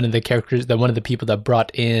like one of the characters, one of the people that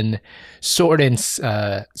brought in sword and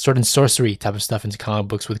sorcery type of stuff into comic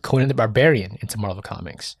books with Conan the Barbarian into Marvel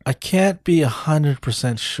Comics. I can't be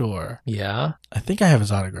 100% sure. Yeah? I think I have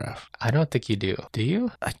his autograph. I don't think you do. Do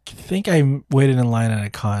you? I think I waited in line at a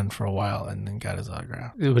con for a while and then got his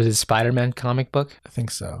autograph. Was it a Spider-Man comic book? I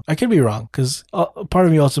think so. I could be wrong because part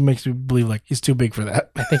of me also makes me believe like he's too big for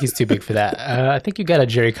that. I think he's too big for that. I think you got a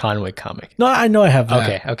Jerry Conway comic. No, I know I have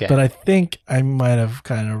that. Okay. But I think I might have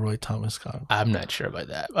gotten a Roy Thomas comic. I'm not sure about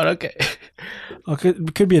that, but okay.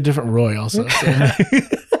 It could be a different Roy also. So.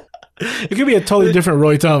 It could be a totally different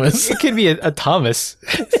Roy Thomas. It could be a Thomas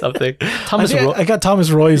something. Thomas Roy. I got Thomas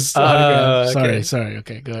Roy's autograph. Sorry.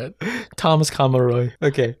 Okay, go ahead. Thomas, Roy.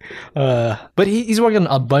 Okay. But he's working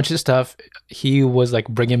on a bunch of stuff. He was like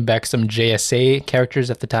bringing back some JSA characters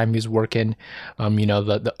at the time he was working,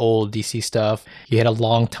 the old DC stuff. He had a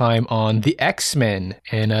long time on the X-Men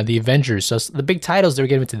and the Avengers. So the big titles they were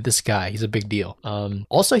giving to this guy. He's a big deal.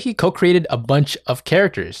 Also, he co-created a bunch of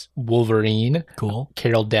characters. Wolverine. Cool.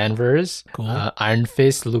 Carol Danvers. Cool. Iron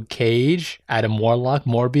Fist, Luke Cage, Adam Warlock,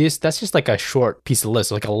 Morbius. That's just like a short piece of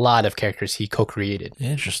list. Like a lot of characters he co-created.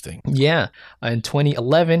 Interesting. Yeah. In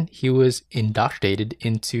 2011, he was indoctrinated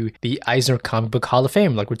into the Eisner Comic Book Hall of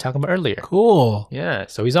Fame, like we were talking about earlier. Cool. Yeah.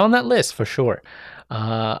 So he's on that list for sure.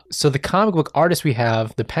 So the comic book artist we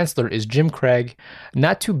have, the penciler, is Jim Craig.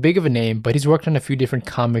 Not too big of a name, but he's worked on a few different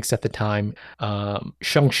comics at the time.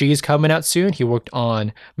 Shang-Chi is coming out soon. He worked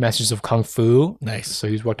on Masters of Kung Fu. Nice. So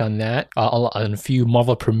he's worked on that, on a few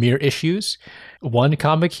Marvel premiere issues. One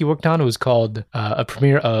comic he worked on was called a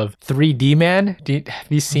premiere of 3D Man. Have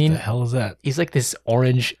you seen? What the hell is that? He's like this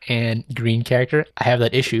orange and green character. I have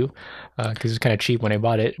that issue because it's kind of cheap when I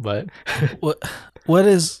bought it, but... What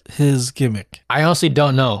is his gimmick? I honestly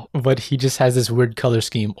don't know, but he just has this weird color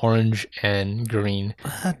scheme, orange and green.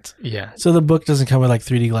 What? Yeah. So the book doesn't come with like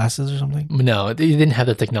 3D glasses or something? No, they didn't have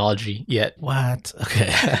the technology yet. What?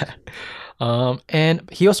 Okay. And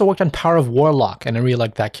he also worked on Power of Warlock, and I really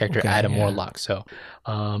like that character, Adam Warlock. So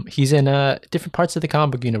He's in different parts of the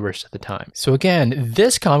comic book universe at the time. So again,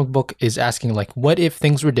 this comic book is asking like, what if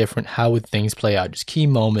things were different? How would things play out? Just key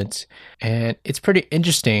moments. And it's pretty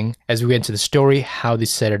interesting as we get into the story, how they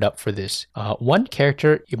set it up for this. One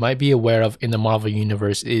character you might be aware of in the Marvel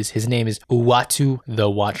universe is, his name is Uatu the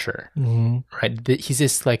Watcher. Right? He's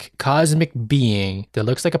this like cosmic being that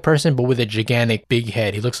looks like a person, but with a gigantic big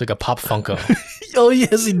head. He looks like a Pop Funko. Oh,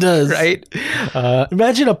 yes, he does. Right?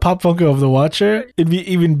 Imagine a Pop Funko of the Watcher. It'd be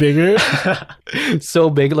even bigger. So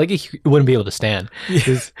big, like he wouldn't be able to stand.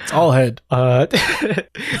 It's all head.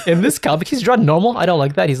 In this comic, he's drawn normal. I don't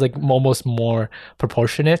like that. He's like almost more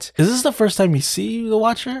proportionate. Is this the first time you see the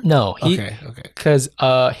Watcher? No. Okay. Because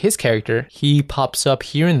his character, he pops up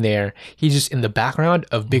here and there. He's just in the background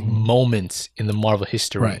of big moments in the Marvel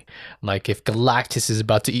history. Right. Like if Galactus is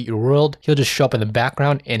about to eat your world, he'll just show up in the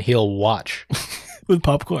background and he'll watch. With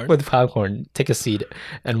popcorn. With popcorn. Take a seat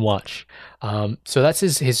and watch. So that's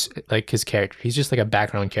his character. He's just like a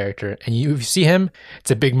background character. And if you see him,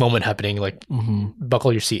 it's a big moment happening. Like,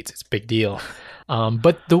 buckle your seats. It's a big deal.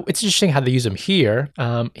 But it's interesting how they use him here.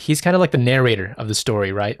 He's kind of like the narrator of the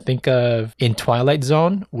story, right? Think of in Twilight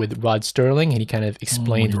Zone with Rod Sterling, and he kind of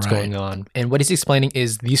explains what's going on. And what he's explaining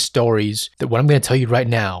is these stories, that what I'm going to tell you right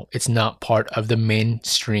now, it's not part of the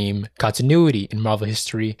mainstream continuity in Marvel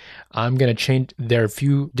history. I'm going to change. There are a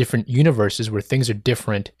few different universes where things are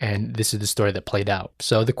different, and this is the story that played out.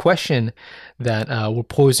 So the question that we're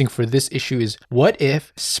posing for this issue is, what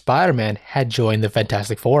if Spider-Man had joined the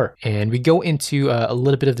Fantastic Four? And we go into a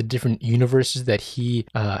little bit of the different universes that he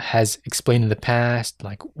has explained in the past,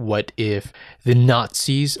 like what if the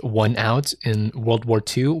Nazis won out in World War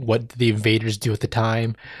II? What did the invaders do at the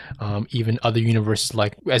time? Even other universes,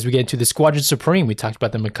 like as we get into the Squadron Supreme, we talked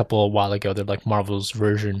about them a while ago. They're like Marvel's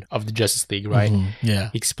version of the Justice League, right? Yeah.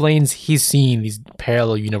 He explains he's seen these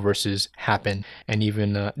parallel universes happen, and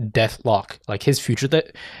even Deathlock, like his future,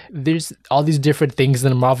 that there's all these different things in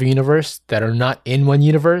the Marvel universe that are not in one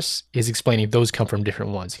universe. Is explaining those come from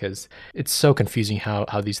different ones, because it's so confusing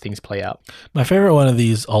how these things play out. My favorite one of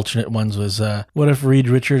these alternate ones was what if Reed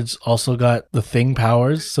Richards also got the Thing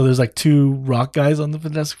powers? So there's like two rock guys on the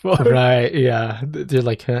Fantastic Four. Right, yeah. They're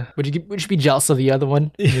like, would you be jealous of the other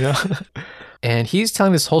one? You know? And he's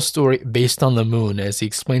telling this whole story based on the moon, as he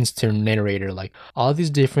explains to the narrator, like all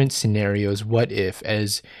these different scenarios, what if,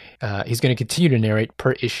 as he's going to continue to narrate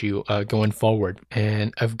per issue going forward.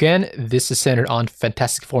 And again, this is centered on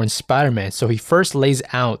Fantastic Four and Spider-Man. So he first lays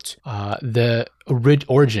out the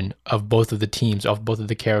origin of both of the teams, of both of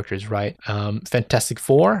the characters, right? Fantastic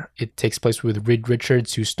Four, it takes place with Reed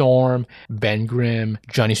Richards, Sue Storm, Ben Grimm,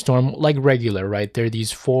 Johnny Storm, like regular, right? They're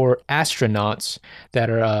these four astronauts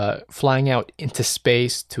that are flying out into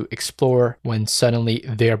space to explore when suddenly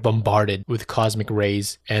they're bombarded with cosmic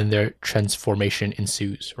rays and their transformation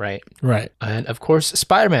ensues, right? Right. And of course,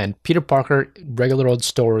 Spider-Man, Peter Parker, regular old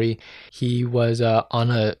story. He was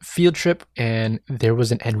on a field trip and there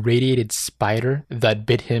was an irradiated spider that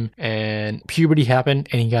bit him, and puberty happened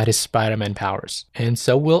and he got his Spider-Man powers. And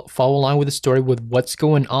so we'll follow along with the story with what's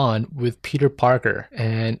going on with Peter Parker.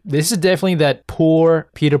 And this is definitely that poor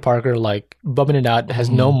Peter Parker, like bumming it out, has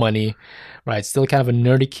no money, right? Still kind of a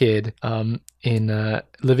nerdy kid in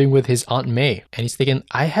living with his Aunt May. And he's thinking,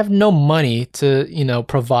 I have no money to,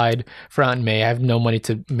 provide for Aunt May. I have no money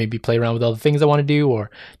to maybe play around with all the things I want to do, or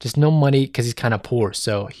just no money because he's kind of poor.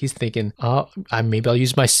 So he's thinking, maybe I'll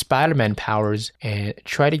use my Spider-Man powers and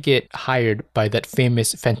try to get hired by that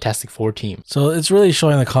famous Fantastic Four team. So it's really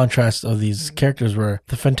showing the contrast of these characters, where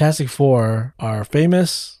the Fantastic Four are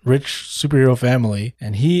famous, rich superhero family,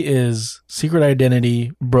 and he is secret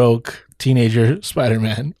identity, broke, teenager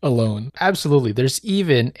Spider-Man alone. Absolutely. There's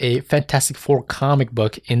even a Fantastic Four comic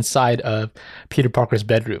book inside of Peter Parker's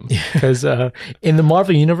bedroom. Because in the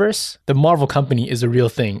Marvel universe, the Marvel company is a real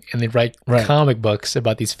thing, and they write comic books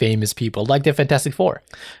about these famous people, like the Fantastic Four.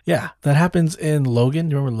 Yeah, that happens in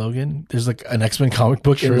Logan. You remember Logan? There's like an X-Men comic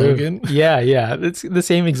book in Logan. Yeah. It's the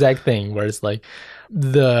same exact thing, where it's like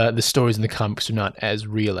the stories in the comics are not as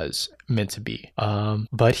real as meant to be.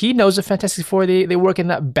 But he knows the Fantastic Four. They work in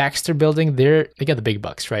that Baxter building. They got the big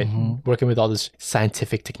bucks, right? Working with all this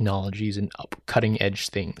scientific technologies and cutting edge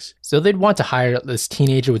things. So they'd want to hire this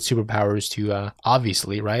teenager with superpowers to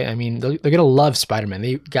obviously, right? I mean, they're gonna love Spider-Man.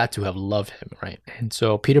 They got to have loved him, right? And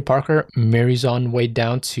so Peter Parker marries on way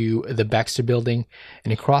down to the Baxter building,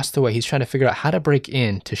 and across the way, he's trying to figure out how to break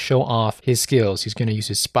in to show off his skills. He's gonna use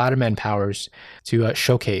his Spider-Man powers to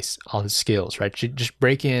showcase all his skills, right? Just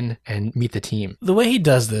break in and and meet the team. The way he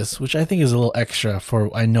does this, which I think is a little extra for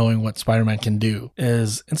knowing what Spider-Man can do,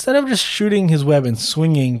 is instead of just shooting his web and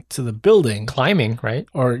swinging to the building, Climbing, right?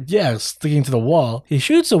 or sticking to the wall, he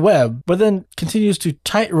shoots a web, but then continues to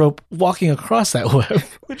tightrope walking across that web,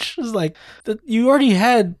 which is like, you already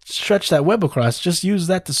had stretched that web across, just use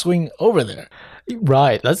that to swing over there.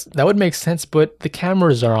 Right. That would make sense, but the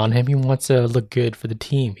cameras are on him. He wants to look good for the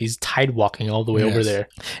team. He's tide walking all the way over there.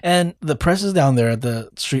 And the press is down there at the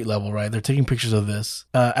street level, right? They're taking pictures of this.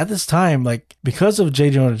 At this time, like, because of J.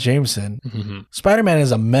 Jonah Jameson, Spider-Man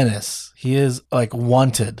is a menace. He is like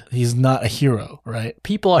wanted. He's not a hero, right?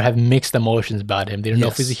 People have mixed emotions about him. They don't know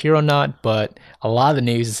if he's a hero or not, but a lot of the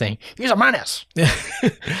news is saying he's a menace.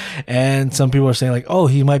 And some people are saying like, oh,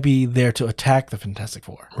 he might be there to attack the Fantastic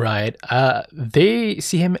Four. Right. They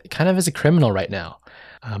see him kind of as a criminal right now.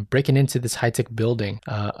 Breaking into this high-tech building.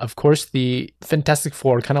 Of course, the Fantastic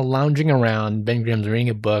Four are kind of lounging around. Ben Grimm's reading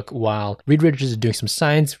a book while Reed Richards is doing some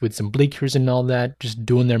science with some bleakers and all that, just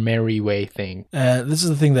doing their merry way thing. This is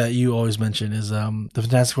the thing that you always mention is the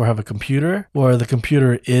Fantastic Four have a computer where the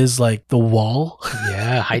computer is like the wall.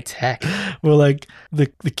 Yeah, high-tech. Where like the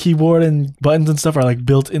keyboard and buttons and stuff are like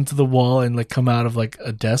built into the wall and like come out of like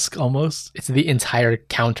a desk almost. It's the entire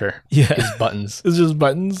counter. Yeah. Is buttons. It's just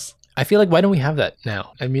buttons. I feel like, why don't we have that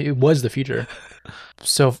now? I mean, it was the future.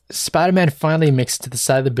 So Spider-Man finally makes it to the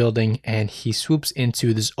side of the building and he swoops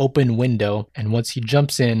into this open window. And once he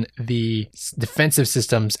jumps in, the defensive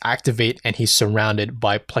systems activate and he's surrounded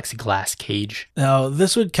by plexiglass cage. Now,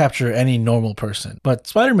 this would capture any normal person, but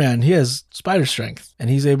Spider-Man, he has spider strength and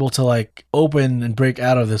he's able to like open and break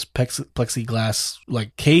out of this plexiglass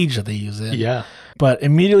like cage that they use in. Yeah. But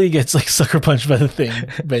immediately gets like sucker punched by the thing,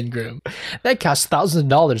 Ben Grimm. That costs thousands of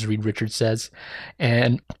dollars, Reed Richards says.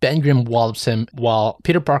 And Ben Grimm wallops him while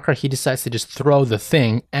Peter Parker, he decides to just throw the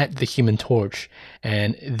thing at the Human Torch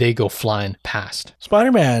and they go flying past.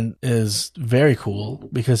 Spider-Man is very cool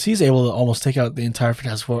because he's able to almost take out the entire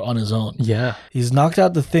Fantastic Four on his own. Yeah. He's knocked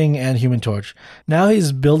out the Thing and Human Torch. Now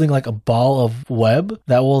he's building like a ball of web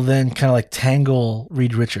that will then kind of like tangle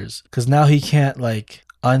Reed Richards because now he can't like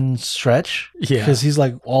unstretch because he's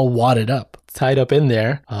like all wadded up. Tied up in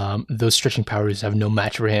there. Those stretching powers have no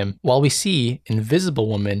match for him. While we see Invisible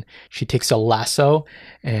Woman, she takes a lasso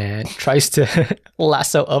and tries to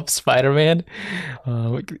lasso up Spider-Man.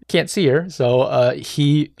 Can't see her, so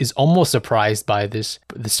he is almost surprised by this.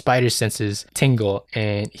 The spider senses tingle,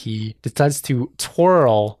 and he decides to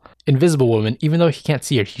twirl Invisible Woman, even though he can't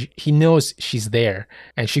see her. He knows she's there,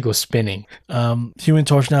 and she goes spinning. Human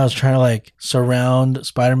Torch now is trying to like surround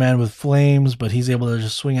Spider-Man with flames, but he's able to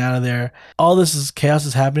just swing out of there. All this chaos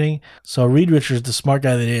is happening. So Reed Richards, the smart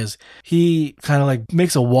guy that is, he kind of like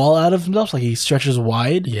makes a wall out of himself, like he stretches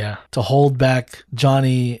wide to hold back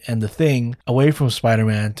Johnny and the Thing away from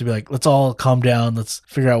Spider-Man to be like, let's all calm down, let's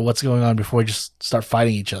figure out what's going on before we just start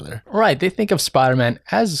fighting each other. Right, they think of Spider-Man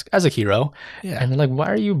as a hero, and they're like, why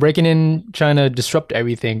are you breaking in, trying to disrupt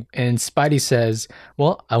everything? And Spidey says,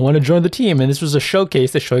 well, I want to join the team, and this was a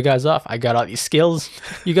showcase to show you guys off. I got all these skills.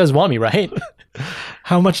 You guys want me, right?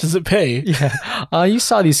 How much does it pay? You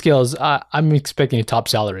saw these skills. I'm expecting a top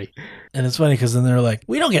salary. And it's funny because then they're like,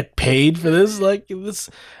 we don't get paid for this. Like, this,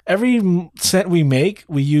 every cent we make,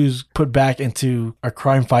 put back into our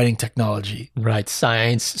crime fighting technology. Right.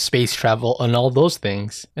 Science, space travel, and all those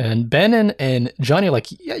things. And Ben and Johnny are like,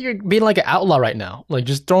 yeah, you're being like an outlaw right now. Like,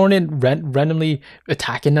 just throwing in randomly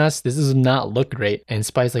attacking us. This does not look great. And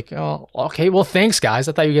Spy's like, oh, okay, well, thanks, guys.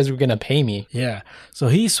 I thought you guys were going to pay me. Yeah. So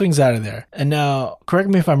he swings out of there. And now, correct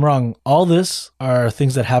me if I'm wrong, all this are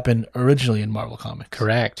things that happened originally in Marvel Comics.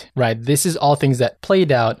 Correct. Right. This is all things that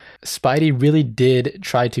played out. Spidey really did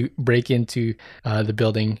try to break into the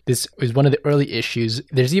building. This was one of the early issues.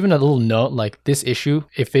 There's even a little note like this issue,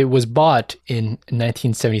 if it was bought in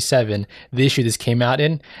 1977, the issue this came out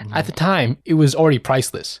in, at the time, it was already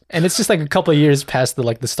priceless. And it's just like a couple of years past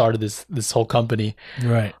the start of this whole company.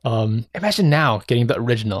 Right. Imagine now getting the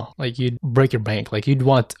original. Like, you'd break your bank. Like, you'd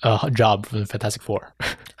want a job from the Fantastic Four.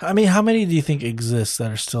 I mean, how many do you think exist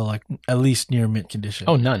that are still like at least near mint condition?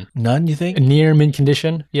 Oh, none. None, you think? Near mint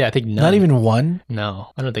condition? Yeah, I think none. Not even one?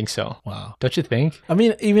 No, I don't think so. Wow. Don't you think? I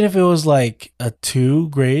mean, even if it was like a 2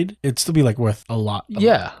 grade, it'd still be like worth a lot.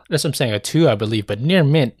 Yeah, that's what I'm saying. A 2, I believe, but near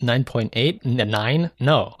mint, 9.8, 9?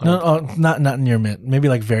 No. No, not near mint. Maybe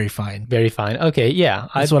like very fine. Very fine. Okay, yeah.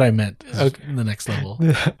 That's what I meant. Okay. The next level.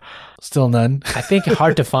 Still none. I think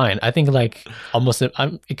hard to find. I think like almost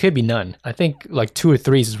it could be none. I think like 2 or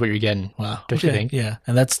 3 is what you're getting. Wow. Don't you think? Yeah,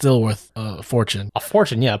 and that's still worth a fortune. A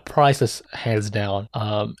fortune, yeah, priceless, hands down.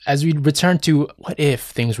 As we return to what if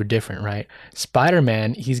things were different, right?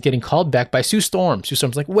 Spider-Man, he's getting called back by Sue Storm. Sue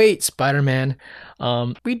Storm's like, wait, Spider-Man,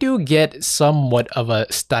 we do get somewhat of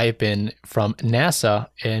a stipend from NASA,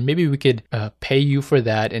 and maybe we could pay you for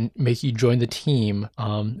that and make you join the team.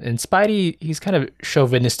 And Spidey, he's kind of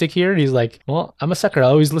chauvinistic here. He's like, well, I'm a sucker. I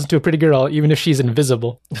always listen to a pretty girl, even if she's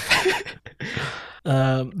invisible.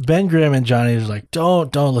 Ben Grimm and Johnny is like,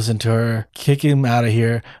 don't listen to her. Kick him out of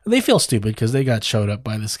here. They feel stupid because they got showed up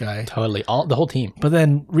by this guy. Totally, the whole team. But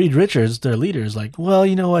then Reed Richards, their leader, is like, well,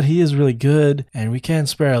 you know what? He is really good, and we can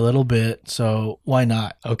spare a little bit, so why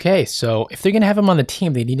not? Okay, so if they're gonna have him on the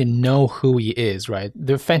team, they need to know who he is, right?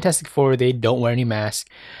 The Fantastic Four, they don't wear any mask.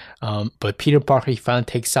 But Peter Parker, he finally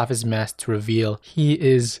takes off his mask to reveal he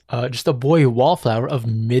is just a boy wallflower of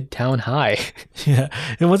Midtown High. Yeah.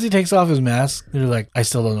 And once he takes off his mask, they're like, I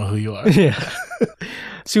still don't know who you are. Yeah.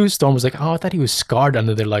 Sue Storm was like, oh, I thought he was scarred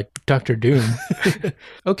under there like Dr. Doom.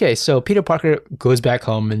 Okay, so Peter Parker goes back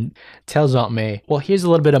home and tells Aunt May, well, here's a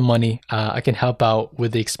little bit of money. I can help out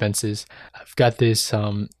with the expenses. I've got this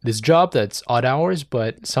this job that's odd hours,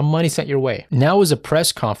 but some money sent your way. Now is a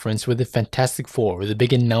press conference with the Fantastic Four, with a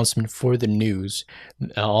big announcement for the news.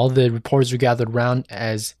 All the reporters are gathered around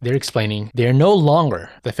as they're explaining they're no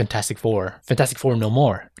longer the Fantastic Four. Fantastic Four no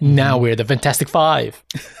more. Now we're the Fantastic Five.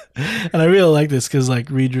 And I really like this because like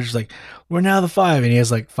Reed Richards like, we're now the 5, and he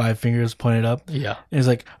has like 5 fingers pointed up. Yeah. And he's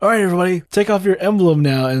like, all right, everybody, take off your emblem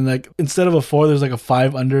now. And like instead of a 4, there's like a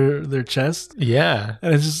 5 under their chest. Yeah.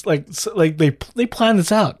 And it's just like they planned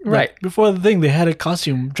this out. Right. Like, before the thing, they had a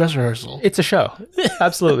costume dress rehearsal. It's a show.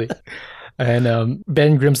 Absolutely. And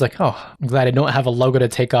Ben Grimm's like, oh, I'm glad I don't have a logo to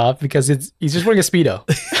take off because he's just wearing a Speedo.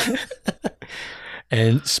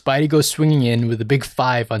 And Spidey goes swinging in with a big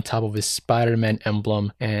 5 on top of his Spider-Man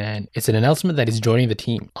emblem, and it's an announcement that he's joining the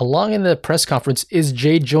team. Along in the press conference is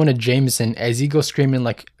J. Jonah Jameson as he goes screaming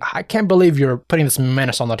like, I can't believe you're putting this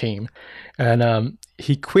menace on the team. And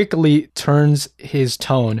he quickly turns his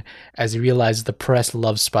tone as he realizes the press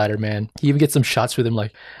loves Spider-Man. He even gets some shots with him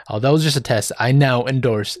like, oh, that was just a test. I now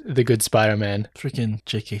endorse the good Spider-Man. Freaking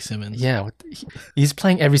J.K. Simmons. Yeah, he's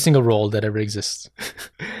playing every single role that ever exists.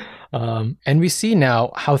 And we see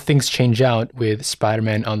now how things change out with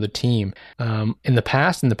Spider-Man on the team. In the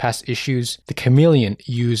past issues, the Chameleon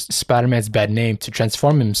used Spider-Man's bad name to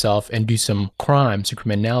transform himself and do some crimes or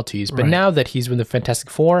criminalities. But now that he's with the Fantastic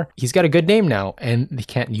Four, he's got a good name now, and he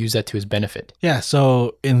can't use that to his benefit. Yeah,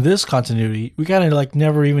 so in this continuity, we kind of like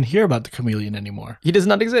never even hear about the Chameleon anymore. He does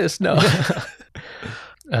not exist, no.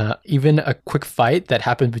 Even a quick fight that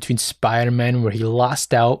happened between Spider-Man where he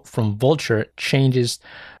lost out from Vulture changes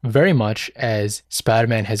very much as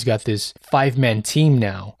Spider-Man has got this 5-man team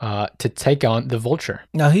now to take on the Vulture.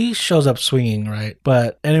 Now he shows up swinging, right?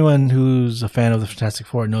 But anyone who's a fan of the Fantastic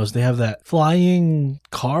Four knows they have that flying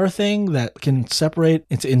car thing that can separate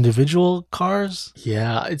into individual cars.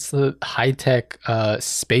 Yeah, it's the high-tech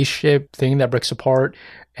spaceship thing that breaks apart.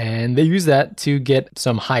 And they use that to get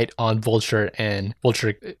some height on Vulture, and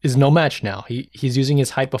Vulture is no match now. He's using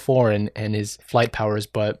his height before and his flight powers,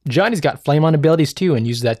 but Johnny's got flame-on abilities too and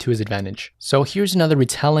uses that to his advantage. So here's another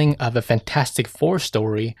retelling of a Fantastic Four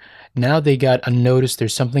story. Now they got a notice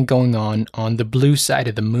there's something going on the blue side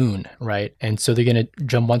of the moon, right? And so they're going to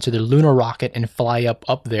jump onto their lunar rocket and fly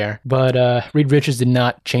up there. But Reed Richards did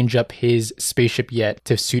not change up his spaceship yet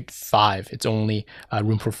to suit 5. It's only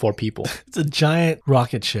room for 4 people. It's a giant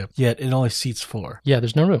rocket ship, yet it only seats 4. Yeah,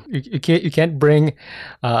 there's no room. You can't bring...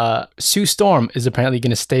 Sue Storm is apparently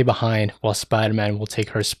going to stay behind while Spider-Man will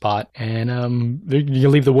take her spot. And you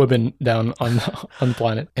leave the woman down on the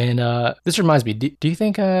planet. And this reminds me, do you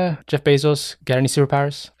think Jeff Bezos got any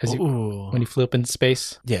superpowers when he flew up into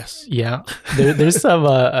space? Yes. Yeah. There's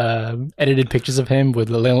some edited pictures of him with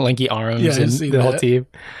the little lanky arms and the whole team.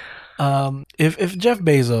 If Jeff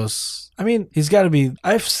Bezos... I mean, he's got to be...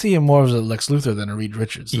 I see him more as a Lex Luthor than a Reed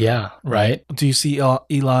Richards. Yeah, right. Do you see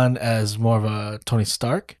Elon as more of a Tony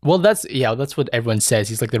Stark? Well, that's what everyone says.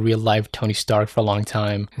 He's like the real life Tony Stark for a long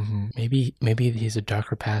time. Mm-hmm. Maybe he's a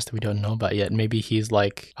darker past that we don't know about yet. Maybe he's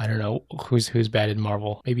like, I don't know, who's bad in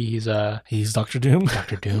Marvel. Maybe he's Dr. Doom.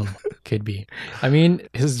 Dr. Doom could be. I mean,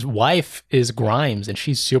 his wife is Grimes, and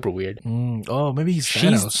she's super weird. Maybe he's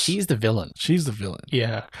Thanos. She's the villain. She's the villain.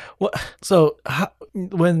 Yeah. What? So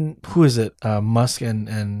when who who is it? Musk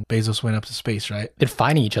and Bezos went up to space, right? They're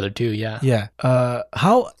fighting each other too. Yeah. Yeah.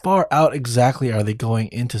 How far out exactly are they going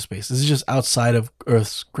into space? Is it just outside of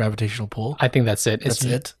Earth's gravitational pull? I think that's it. That's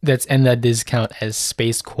it? And that does count as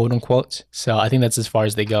space, quote unquote. So I think that's as far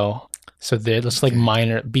as they go. So they're just like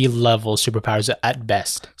minor B-level superpowers at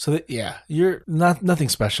best. So you're nothing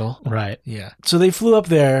special. Right. Yeah. So they flew up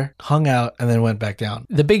there, hung out, and then went back down.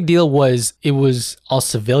 The big deal was it was all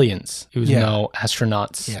civilians. It was no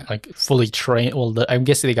astronauts, like fully trained. Well, I'm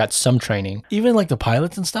guessing they got some training. Even like the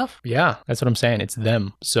pilots and stuff? Yeah, that's what I'm saying. It's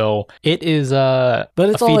them. So it is but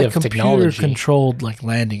it's all like computer-controlled like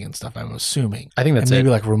landing and stuff, I'm assuming. I think that's maybe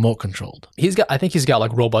like remote-controlled. I think he's got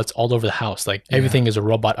like robots all over the house. Like everything is a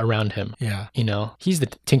robot around him. Yeah. You know, he's the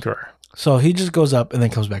tinkerer. So he just goes up and then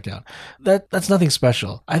comes back down. That's nothing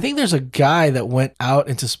special. I think there's a guy that went out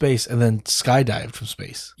into space and then skydived from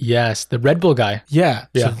space. Yes, the Red Bull guy. Yeah.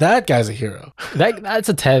 So that guy's a hero. That's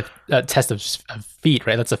a test of feat,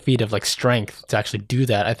 right? That's a feat of like strength to actually do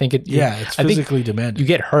that. I think it's physically demanding. You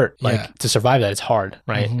get hurt to survive that. It's hard,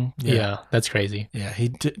 right? Mm-hmm. Yeah, that's crazy. Yeah, he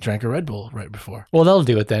drank a Red Bull right before. Well, that'll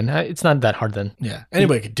do it then. It's not that hard then. Yeah,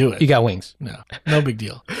 anybody could do it. You got wings. No big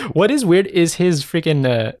deal. What is weird is his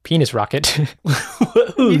freaking penis rocket.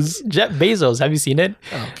 Who's? Jeff Bezos. Have you seen it?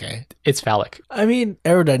 Okay. It's phallic. I mean,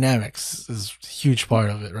 aerodynamics is a huge part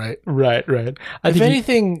of it, right? Right. If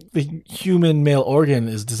anything, the human male organ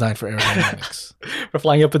is designed for aerodynamics. For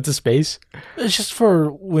flying up into space? It's just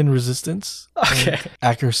for wind resistance. Okay.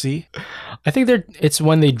 Accuracy. I think it's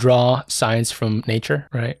when they draw science from nature,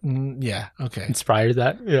 right? Yeah. Okay. Inspired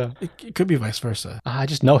that. Yeah. It could be vice versa. I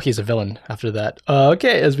just know he's a villain after that.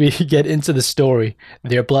 Okay, as we get into the story,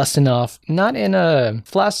 they're blasting off, not in a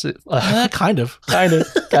flaccid... kind of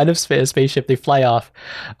spaceship. They fly off,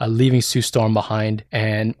 leaving Sue Storm behind.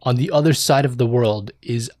 And on the other side of the world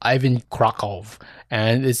is Ivan Krakow.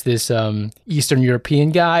 And it's this Eastern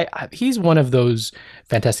European guy. He's one of those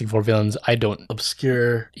Fantastic Four villains I don't...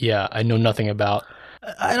 Obscure. Yeah, I know nothing about.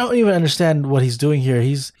 I don't even understand what he's doing here.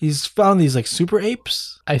 He's found these like super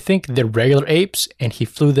apes. I think they're regular apes, and he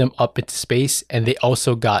flew them up into space, and they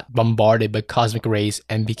also got bombarded by cosmic rays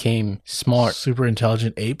and became smart. Super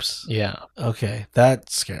intelligent apes? Yeah. Okay,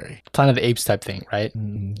 that's scary. Planet of the Apes type thing, right?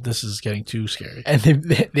 This is getting too scary. And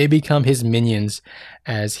they become his minions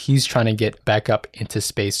as he's trying to get back up into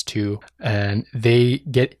space too. And they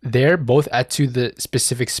get there both to the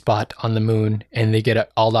specific spot on the moon, and they get an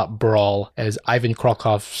all-out brawl as Ivan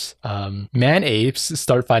Krakow's man-apes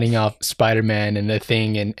start fighting off Spider-Man and the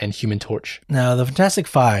Thing and Human Torch. Now, the Fantastic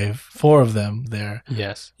Five, 4 of them there,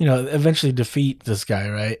 yes, eventually defeat this guy,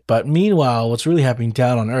 right? But meanwhile, what's really happening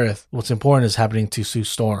down on Earth, what's important is happening to Sue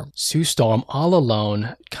Storm. Sue Storm, all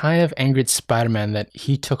alone, kind of angry at Spider-Man that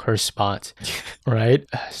he took her spot, right?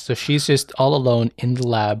 So she's just all alone in the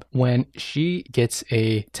lab when she gets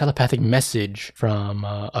a telepathic message from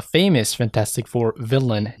a famous Fantastic Four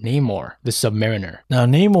villain, Namor, the Submariner. Now,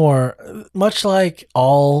 Namor, much like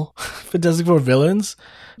all Fantastic Four villains,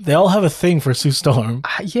 they all have a thing for Sue Storm.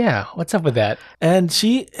 Yeah, what's up with that? And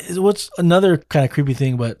what's another kind of creepy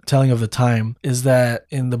thing, but telling of the time, is that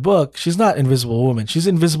in the book, she's not Invisible Woman. She's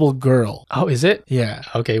Invisible Girl. Oh, is it? Yeah.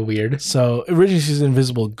 Okay, weird. So originally she's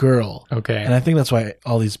Invisible Girl. Okay. And I think that's why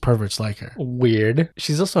all these perverts like her. Weird.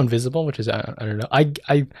 She's also invisible, which is, I don't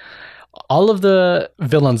know. All of the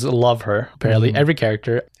villains love her, apparently, every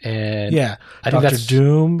character. And yeah, I think Dr. that's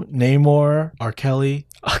Doom, Namor, R. Kelly.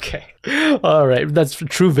 Okay. All right. That's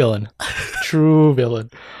true villain. True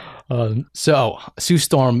villain. So Sue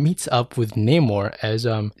Storm meets up with Namor as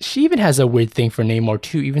she even has a weird thing for Namor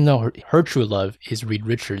too, even though her true love is Reed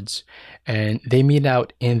Richards. And they meet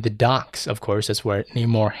out in the docks, of course. That's where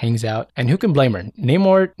Namor hangs out. And who can blame her?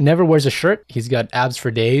 Namor never wears a shirt. He's got abs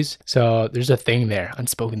for days. So there's a thing there,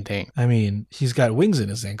 unspoken thing. I mean, he's got wings in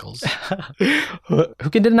his ankles. Who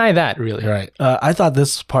can deny that, really? Right. I thought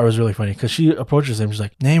this part was really funny because she approaches him. She's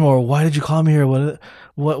like, Namor, why did you call me here?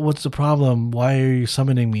 What's the problem? Why are you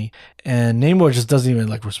summoning me? And Namor just doesn't even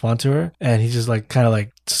like respond to her. And he's just like kind of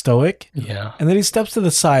like stoic. Yeah. And then he steps to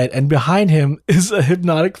the side and behind him is a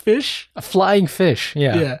hypnotic fish. A flying fish.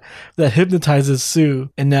 Yeah. Yeah. That hypnotizes Sue.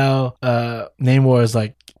 And now Namor is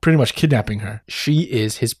like pretty much kidnapping her. She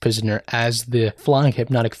is his prisoner as the flying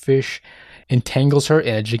hypnotic fish entangles her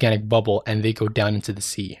in a gigantic bubble and they go down into the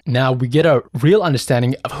sea. Now we get a real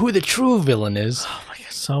understanding of who the true villain is. Oh my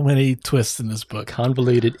God, so many twists in this book.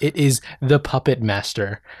 Convoluted. It is the Puppet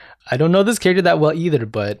Master. I don't know this character that well either,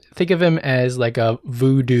 but think of him as like a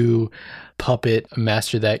voodoo puppet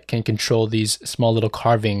master that can control these small little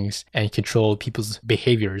carvings and control people's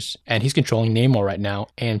behaviors. And he's controlling Namor right now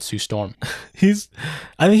and Sue Storm.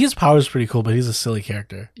 I think his power is pretty cool, but he's a silly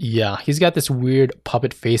character. Yeah, he's got this weird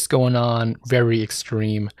puppet face going on, very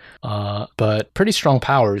extreme, but pretty strong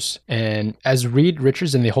powers. And as Reed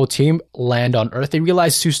Richards and the whole team land on Earth, they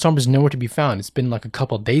realize Sue Storm is nowhere to be found. It's been like a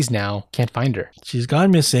couple of days now. Can't find her. She's gone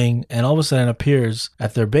missing, and all of a sudden appears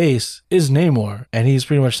at their base is Namor. And he's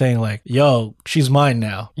pretty much saying like, yo, she's mine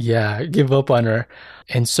now. Yeah, give up on her.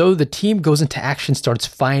 And so the team goes into action, starts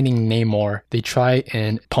finding Namor. They try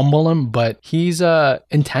and pummel him, but he's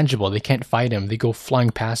intangible. They can't fight him. They go flying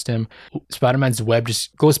past him. Spider-Man's web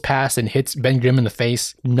just goes past and hits Ben Grimm in the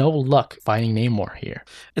face. No luck finding Namor here.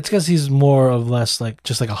 It's because he's more or less like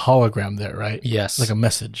just like a hologram there, right? Yes. Like a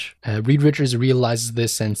message. Reed Richards realizes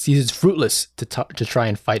this and sees it's fruitless to try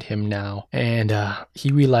and fight him now. And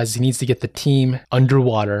he realizes he needs to get the team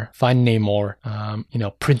underwater, find Namor,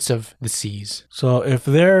 Prince of the Seas. So if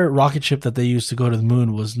their rocket ship that they used to go to the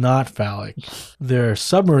moon was not phallic, their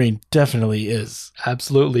submarine definitely is.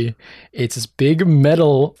 Absolutely. It's this big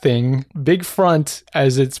metal thing, big front,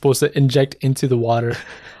 as it's supposed to inject into the water.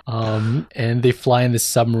 And they fly in this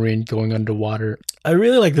submarine going underwater. I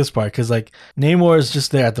really like this part because like Namor is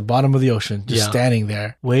just there at the bottom of the ocean, just standing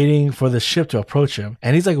there waiting for the ship to approach him.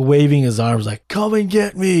 And he's like waving his arms like, come and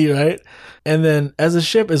get me, right? And then as the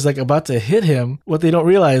ship is like about to hit him, what they don't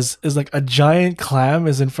realize is like a giant clam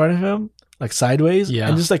is in front of him, like sideways,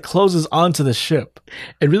 and just like closes onto the ship.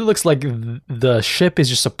 It really looks like the ship is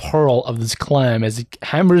just a pearl of this clam as it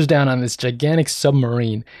hammers down on this gigantic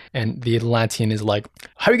submarine. And the Atlantean is like,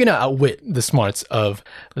 how are you going to outwit the smarts of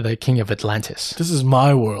the king of Atlantis? This is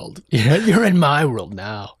my world. Yeah, you're in my world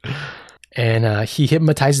now. And he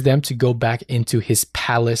hypnotizes them to go back into his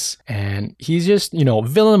palace. And he's just,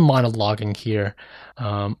 villain monologuing here.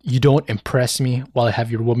 You don't impress me while I have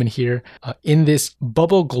your woman here. In this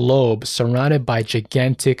bubble globe surrounded by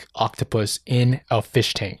gigantic octopus in a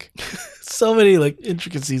fish tank. So many like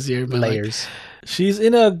intricacies here. But layers. She's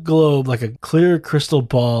in a globe, like a clear crystal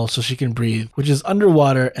ball so she can breathe, which is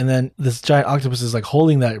underwater. And then this giant octopus is like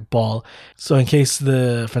holding that ball. So in case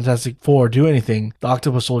the Fantastic Four do anything, the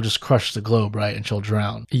octopus will just crush the globe, right? And she'll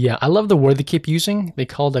drown. Yeah, I love the word they keep using. They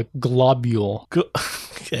call it a globule.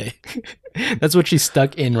 Okay. That's what she's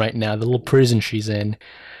stuck in right now, the little prison she's in.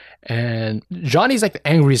 And Johnny's like the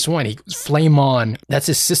angriest one. He goes flame on. That's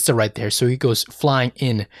his sister right there. So he goes flying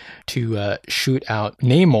in to shoot out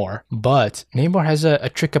Namor. But Namor has a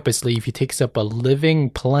trick up his sleeve. He takes up a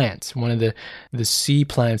living plant, one of the sea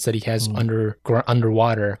plants that he has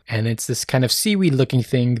underwater. And it's this kind of seaweed looking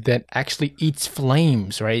thing that actually eats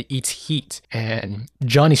flames, right? It eats heat. And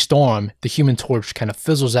Johnny Storm, the Human Torch, kind of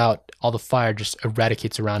fizzles out. All the fire just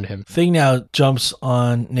eradicates around him. Thing now jumps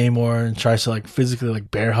on Namor and tries to like physically like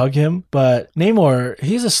bear hug him, but Namor,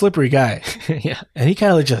 he's a slippery guy. Yeah, and he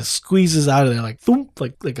kind of like just squeezes out of there like thump,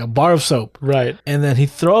 like a bar of soap, right? And then he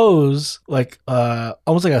throws like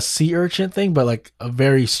almost like a sea urchin thing, but like a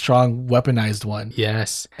very strong weaponized one.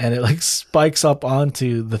 Yes, and it like spikes up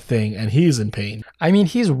onto the thing, and he's in pain. I mean,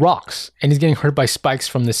 he's rocks, and he's getting hurt by spikes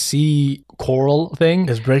from the sea coral thing.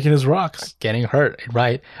 Is breaking his rocks, getting hurt,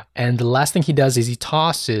 right? And the last thing he does is he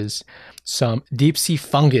tosses some deep sea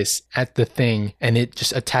fungus at the thing, and it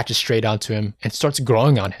just attaches straight onto him and starts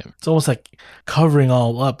growing on him. It's almost like covering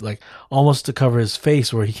all up, like almost to cover his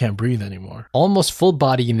face where he can't breathe anymore. Almost full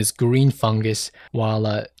body in this green fungus,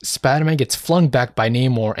 while Spider-Man gets flung back by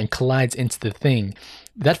Namor and collides into the thing.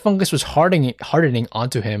 That fungus was hardening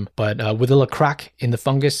onto him, but with a little crack in the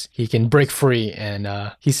fungus, he can break free. And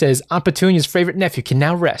he says, Aunt Petunia's favorite nephew can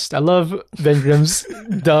now rest. I love Ben Grimm's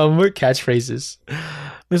dumb catchphrases.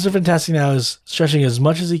 Mr. Fantastic now is stretching as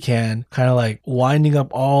much as he can, kind of like winding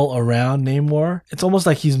up all around Namor. It's almost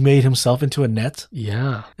like he's made himself into a net.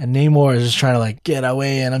 Yeah. And Namor is just trying to like get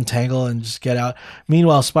away and untangle and just get out.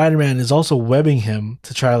 Meanwhile, Spider-Man is also webbing him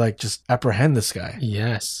to try to like just apprehend this guy.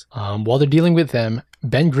 Yes. While they're dealing with him,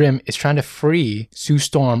 Ben Grimm is trying to free Sue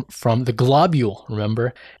Storm from the globule,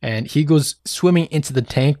 remember? And he goes swimming into the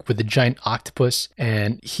tank with the giant octopus,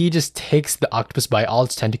 and he just takes the octopus by all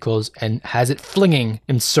its tentacles and has it flinging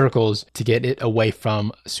in circles to get it away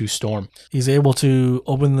from Sue Storm. He's able to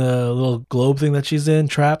open the little globe thing that she's in,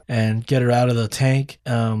 trap, and get her out of the tank.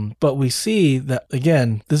 But we see that,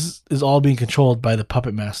 again, this is all being controlled by the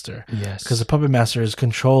Puppet Master. Yes. Because the Puppet Master is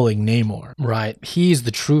controlling Namor. Right. He's the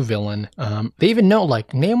true villain. They even know like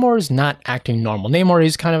Namor is not acting normal. Namor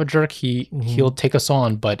is kind of a jerk. He'll take us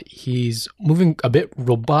on, but he's moving a bit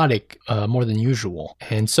robotic more than usual.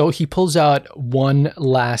 And so he pulls out one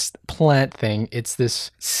last plant thing. It's this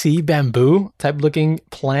sea bamboo type looking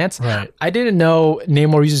plant. Right. I didn't know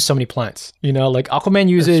Namor uses so many plants. You know, like Aquaman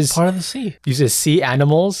uses It's part of the sea. Uses sea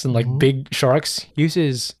animals and like big sharks.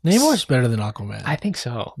 Uses Namor's better than Aquaman. I think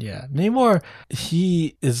so. Yeah, Namor,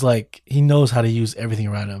 he is like, he knows how to use everything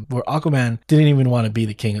around him. Where Aquaman didn't even want to be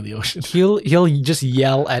the king of the ocean. He'll just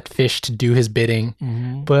yell at fish to do his bidding,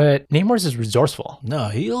 but Namor's is resourceful. No,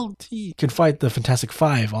 he could fight the Fantastic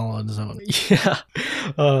Five all on his own. Yeah.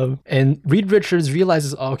 And Reed Richards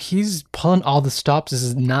realizes, oh, he's pulling all the stops. This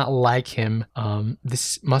is not like him.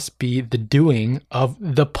 This must be the doing of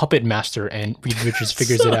the puppet master, and Reed Richards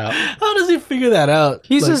figures it out. How does he figure that out?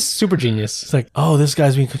 He's like, a super genius. It's like, oh, this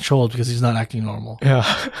guy's being controlled because he's not acting normal.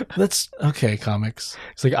 Yeah. That's okay, comics.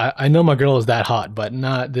 It's like, I know my girl is that hot, but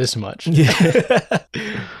not this much. Yeah.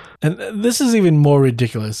 And this is even more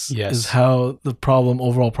ridiculous. Yes. Is how the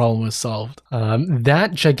overall problem was solved.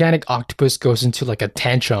 That gigantic octopus goes into like a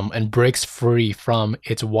tantrum and breaks free from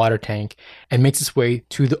its water tank and makes its way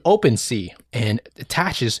to the open sea and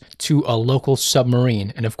attaches to a local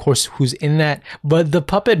submarine. And of course, who's in that but the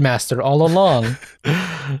puppet master all along?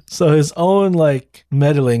 So his own like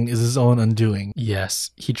meddling is his own undoing.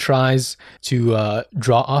 Yes. He tries to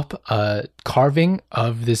draw up a carving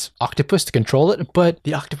of this octopus to control it, but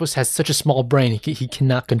the octopus has such a small brain, he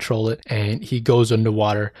cannot control it, and he goes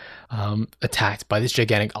underwater, attacked by this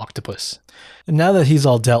gigantic octopus. And now that he's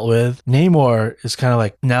all dealt with, Namor is kind of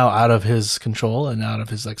like now out of his control and out of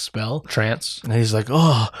his like spell. Trance. And he's like,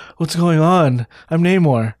 oh, what's going on? I'm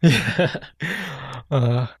Namor.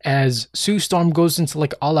 As Sue Storm goes into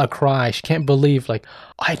like all out cry, she can't believe, like,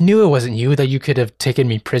 I knew it wasn't you, that you could have taken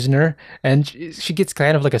me prisoner. And she gets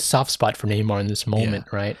kind of like a soft spot for Namor in this moment,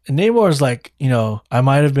 right? And Namor's like, you know, I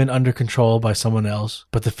might have been under control by someone else,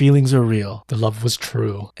 but the feelings are real. The love was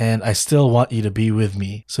true. And I still want you to be with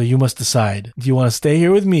me. So you must decide. Do you want to stay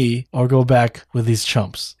here with me or go back with these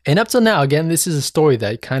chumps? And up till now, again, this is a story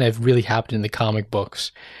that kind of really happened in the comic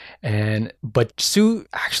books. But Sue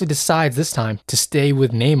actually decides this time to stay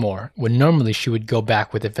with Namor when normally she would go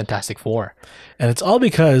back with the Fantastic Four. And it's all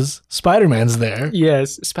because Spider-Man's there.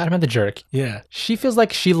 Yes, Spider-Man the jerk. Yeah. She feels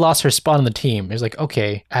like she lost her spot on the team. It's like,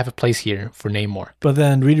 okay, I have a place here for Namor. But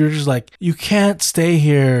then Reed Richards is like, you can't stay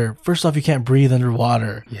here. First off, you can't breathe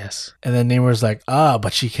underwater. Yes. And then Namor's like,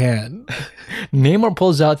 but she can. Namor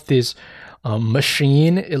pulls out this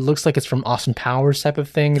machine. It looks like it's from Austin Powers type of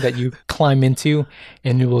thing that you climb into,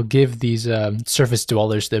 and it will give these surface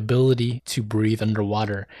dwellers the ability to breathe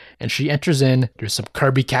underwater. And she enters in. There's some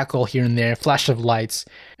Kirby cackle here and there, flash of lights,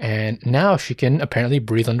 and now she can apparently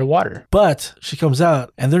breathe underwater. But she comes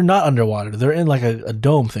out, and they're not underwater. They're in like a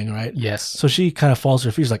dome thing, right? Yes. So she kind of falls to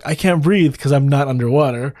her feet. She's like, I can't breathe because I'm not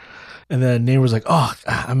underwater. And then Namor's like, oh,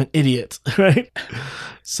 I'm an idiot, right?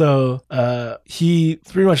 So he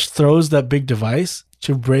pretty much throws that big device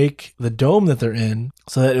to break the dome that they're in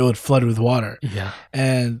so that it would flood with water. Yeah.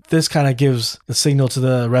 And this kind of gives the signal to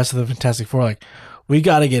the rest of the Fantastic Four, like, we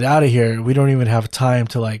got to get out of here. We don't even have time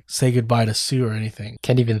to like say goodbye to Sue or anything.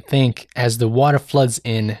 Can't even think. As the water floods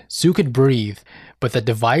in, Sue could breathe, but the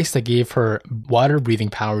device that gave her water breathing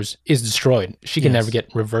powers is destroyed. She can never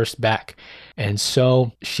get reversed back. And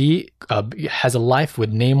so she has a life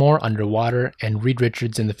with Namor underwater, and Reed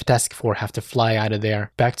Richards and the Fantastic Four have to fly out of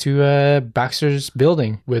there back to Baxter's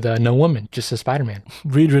building with no woman, just a Spider-Man.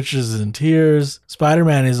 Reed Richards is in tears.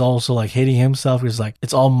 Spider-Man is also like hating himself. He's like,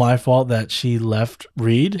 it's all my fault that she left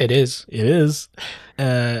Reed. It is. It is.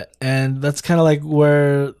 And that's kind of like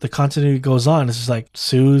where the continuity goes on. It's just like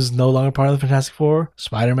Sue's no longer part of the Fantastic Four.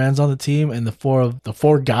 Spider-Man's on the team, and the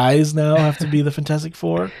four guys now have to be the Fantastic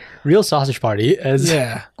Four. Real sausage party as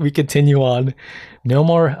we continue on. No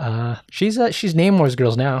more. She's Namor's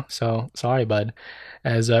girls now. So sorry, bud.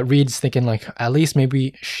 As Reed's thinking, like, at least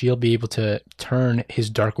maybe she'll be able to turn his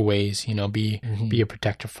dark ways, you know, be a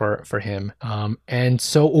protector for him. And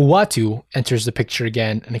so Uatu enters the picture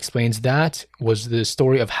again and explains that was the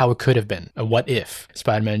story of how it could have been. A what if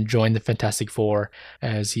Spider-Man joined the Fantastic Four,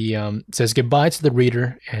 as he says goodbye to the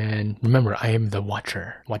reader. And remember, I am the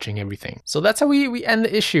Watcher, watching everything. So that's how we end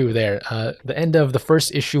the issue there. The end of the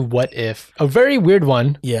first issue, What If. A very weird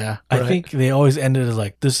one. Yeah. Right? I think they always end it as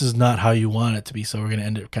like, this is not how you want it to be, so we're gonna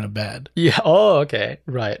end it kind of bad. Yeah. Oh, okay.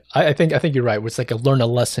 Right. I think you're right. It's like learn a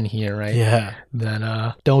lesson here, right? Yeah.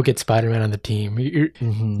 Then don't get Spider-Man on the team.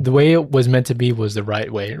 The way it was meant to be was the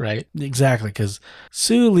right way, right? Exactly, because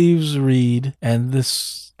Sue leaves Reed, and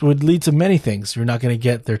this would lead to many things. You're not going to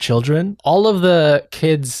get their children. All of the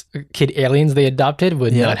kid aliens they adopted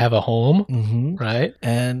would not have a home, right?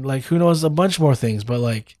 And like, who knows, a bunch more things, but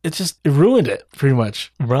like, it ruined it pretty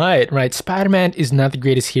much. Right. Spider-Man is not the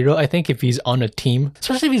greatest hero, I think, if he's on a team.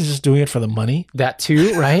 Especially if he's just doing it for the money. That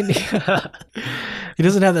too, right? He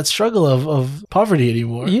doesn't have that struggle of poverty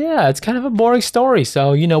anymore. Yeah, it's kind of a boring story.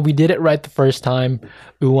 So, we did it right the first time.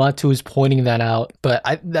 Uatu is pointing that out, but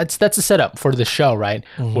that's a setup for the show, right?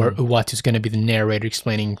 Where Uatu is going to be the narrator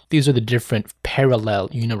explaining these are the different parallel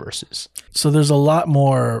universes. So there's a lot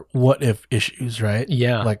more what if issues, right?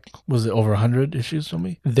 Yeah. Like, was it over 100 issues for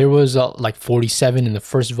me? There was like 47 in the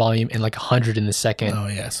first volume and like 100 in the second. Oh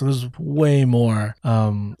yeah, so there's way more.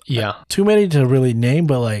 Yeah. Too many to really name,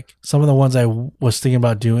 but like some of the ones I was thinking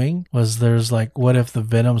about doing was there's like, what if the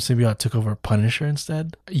Venom symbiote took over Punisher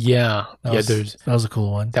instead? Yeah. That was a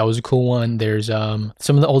cool one. That was a cool one. There's some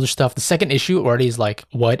of the older stuff. The second issue already is like,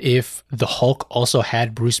 what if the Hulk also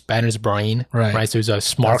had Bruce Banner's brain? Right. So there's a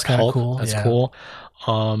smart Hulk. Cool. That's cool.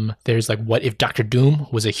 There's like, what if Doctor Doom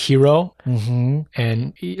was a hero? And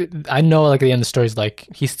I know like at the end of the story is like,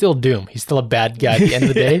 he's still Doom. He's still a bad guy at the end of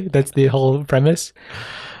the day. That's the whole premise.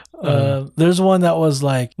 There's one that was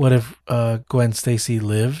like, what if Gwen Stacy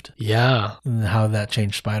lived? Yeah. And how that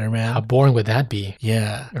changed Spider-Man. How boring would that be?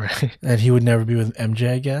 Yeah. Right. And he would never be with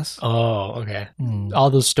MJ, I guess. Oh, okay.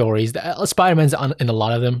 All those stories. Spider-Man's in a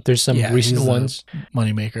lot of them. There's some recent ones.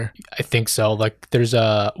 Moneymaker. I think so. Like there's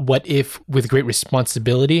a what if with great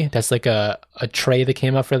responsibility. That's like a tray that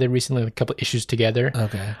came out fairly recently, like a couple issues together.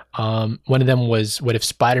 Okay. One of them was what if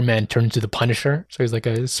Spider-Man turned into the Punisher? So he's like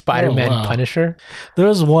a Spider-Man Punisher. There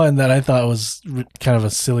was one that I thought was kind of a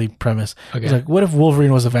silly premise. Okay. It was like, what if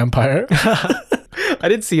Wolverine was a vampire? I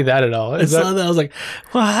didn't see that at all. I saw that. I was like,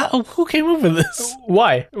 wow, who came up with this?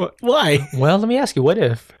 Why? Why? Well, let me ask you, what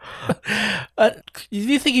if? Do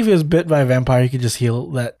you think if he was bit by a vampire, he could just heal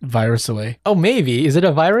that virus away? Oh, maybe. Is it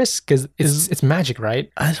a virus? Because it's magic,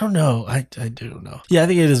 right? I don't know. I don't know. Yeah, I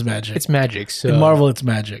think it is magic. It's magic. So in Marvel, it's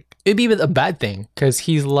magic. It'd be a bad thing because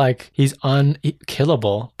he's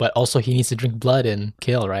unkillable, but also he needs to drink blood and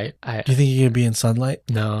kill, right? Do you think he could be in sunlight?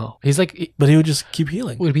 No, he's like, but he would just keep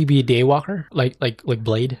healing. Would he be a daywalker, like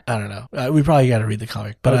Blade? I don't know. We probably got to read the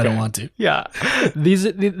comic, but I don't want to. Yeah,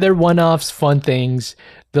 they're one-offs, fun things.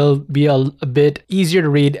 They'll be a bit easier to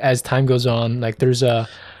read as time goes on. Like there's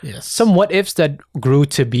some what ifs that grew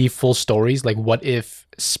to be full stories. Like what if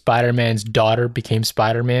Spider-Man's daughter became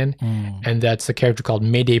Spider-Man, and that's a character called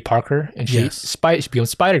Mayday Parker, and she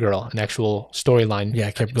becomes Spider-Girl, an actual storyline. Yeah,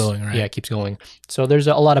 it kept going, right? Yeah, it keeps going. So there's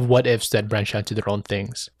a lot of what ifs that branch out to their own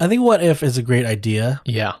things. I think what if is a great idea.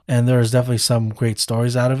 Yeah. And there's definitely some great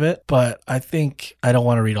stories out of it, but I think I don't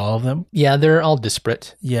want to read all of them. Yeah, they're all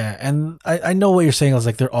disparate. Yeah, and I know what you're saying is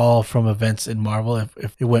like they're all from events in Marvel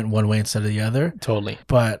if it went one way instead of the other. Totally.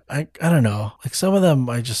 But I don't know. Like some of them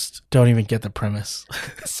I just don't even get the premise.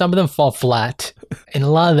 Some of them fall flat, and a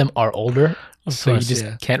lot of them are older. So you just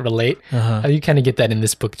can't relate. You kind of get that in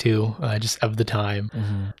this book too, just of the time.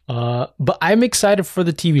 But I'm excited for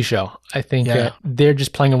the TV show. I think they're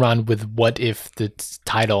just playing around with what if the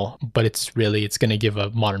title, but it's going to give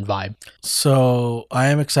a modern vibe. So I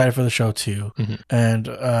am excited for the show too. And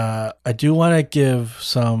I do want to give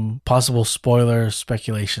some possible spoiler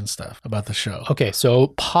speculation stuff about the show. Okay, so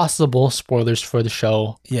possible spoilers for the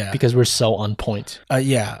show. Yeah. Because we're so on point.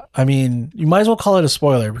 Yeah. I mean, you might as well call it a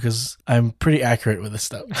spoiler because I'm pretty accurate with this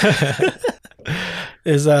stuff.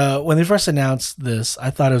 Is when they first announced this, I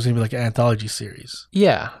thought it was gonna be like an anthology series.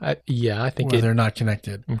 Yeah, I think they're not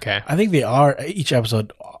connected. Okay, I think they are. Each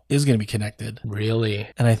episode is gonna be connected. Really?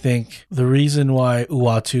 And I think the reason why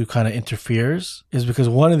Uatu kind of interferes is because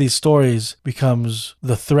one of these stories becomes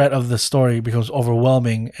the threat of the story becomes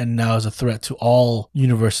overwhelming, and now is a threat to all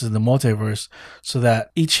universes in the multiverse. So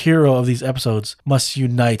that each hero of these episodes must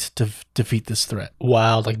unite to defeat this threat.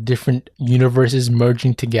 Wow, like different universes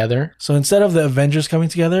merging together. So instead of the Avengers coming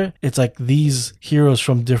together, it's like these heroes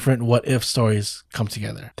from different what if stories come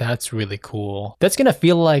together. That's really cool. That's gonna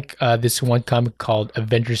feel like this one comic called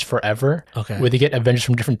Avengers Forever. Okay. Where they get Avengers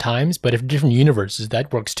from different times, but if different universes,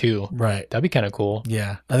 that works too. Right. That'd be kind of cool.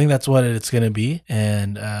 Yeah. I think that's what it's gonna be.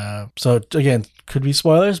 And so again, could be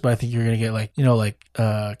spoilers, but I think you're gonna get like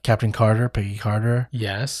Captain Carter, Peggy Carter.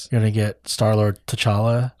 Yes. You're gonna get Star-Lord,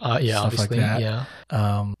 T'Challa. Yeah, stuff like obviously. that.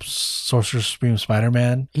 Yeah. Sorcerer Supreme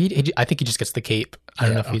Spider-Man. I think he just gets the cape. I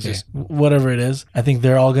don't know if he's just whatever it is. I think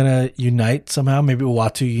they're all gonna unite somehow. Maybe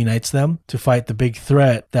Uatu unites them to fight the big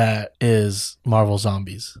threat that is Marvel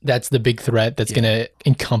Zombies. That's the big threat that's gonna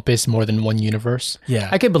encompass more than one universe. Yeah,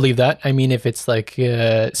 I could believe that. I mean, if it's like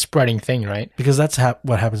a spreading thing, right? Because that's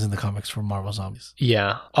what happens in the comics for Marvel Zombies.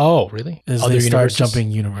 Yeah. Oh, really? Is they start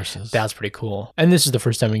jumping universes. That's pretty cool. And this is the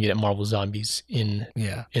first time we get Marvel Zombies in.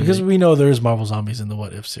 Yeah, because we know there's Marvel Zombies in the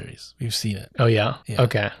What If series. We've seen it. Oh yeah.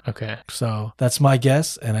 Okay. So that's my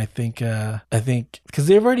guess, and I think because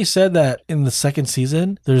they've already said that in the second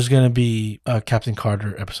season there's gonna be a Captain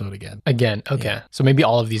Carter episode again. Okay. Yeah. So maybe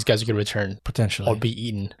all of these guys are gonna return potentially, or be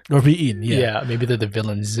eaten. Yeah. Maybe they're the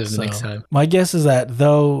villains of the next time. My guess is that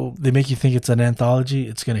though they make you think it's an anthology,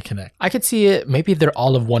 it's gonna connect. I could see it. Maybe they're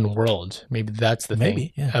all of one world. Maybe that's the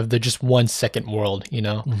thing. Yeah. Of they're just one second world,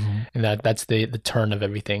 and that's the turn of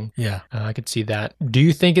everything. Yeah. I could see that. Do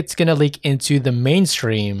you think it's gonna leak into the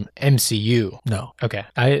mainstream MCU? No. Okay.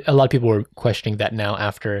 A lot of people were questioning that now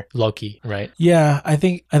after Loki, right? Yeah, I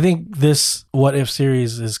think this What If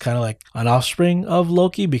series is kind of like an offspring of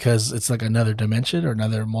Loki because it's like another dimension or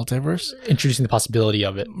another multiverse. Introducing the possibility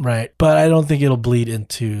of it. Right. But I don't think it'll bleed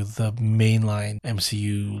into the mainline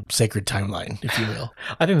MCU sacred timeline, if you will.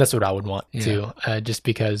 I think that's what I would want too, just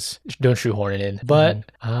because don't shoehorn it in. But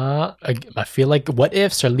I feel like What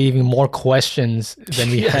Ifs are leaving more questions than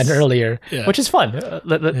we had earlier, which is fun.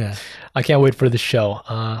 I can't wait for the show.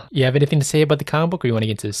 You have anything to say about the comic book, or you want to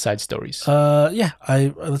get into side stories?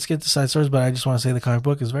 Let's get to side stories, but I just want to say the comic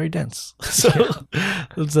book is very dense. So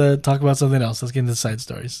let's talk about something else. Let's get into side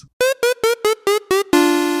stories.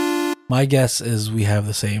 My guess is we have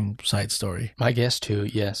the same side story. My guess too,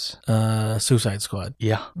 yes. Suicide Squad.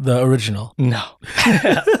 Yeah. The original. No.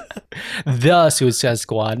 The Suicide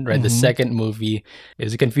Squad, right? The second movie.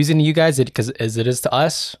 Is it confusing to you guys? As it is to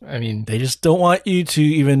us? I mean, they just don't want you to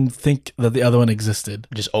even think that the other one existed.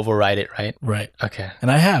 Just override it, right? Right. Okay. And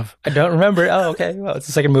I have. I don't remember. Oh, okay. Well, it's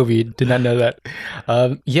the second movie. Did not know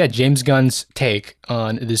that. James Gunn's take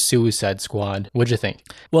on the Suicide Squad. What'd you think?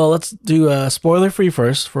 Well, let's do spoiler free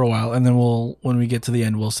first for a while, and then when we get to the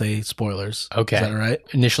end, we'll say spoilers. Okay. Is that all right?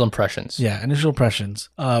 Initial impressions. Yeah, initial impressions.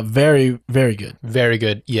 Very, very good. Very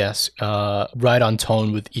good. Yes. Right on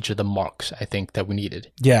tone with each of the marks, I think, that we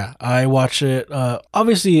needed. Yeah, I watch it.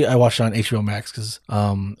 Obviously, I watched it on HBO Max because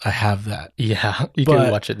I have that. Yeah, you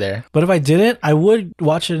can watch it there. But if I didn't, I would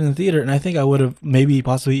watch it in the theater, and I think I would have maybe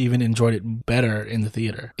possibly even enjoyed it better in the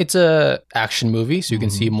theater. It's a action movie, so you can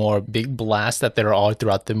see more big blasts that there are all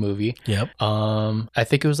throughout the movie. Yep. I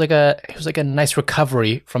think it was like a nice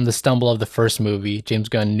recovery from the stumble of the first movie. James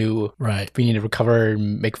Gunn knew we need to recover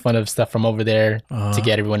and make fun of stuff from over there to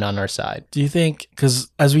get everyone on our side. Do you think,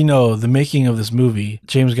 because as we know, the making of this movie,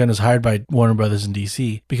 James Gunn is hired by Warner Brothers in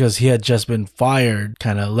DC because he had just been fired,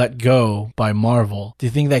 kind of let go by Marvel. Do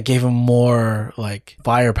you think that gave him more like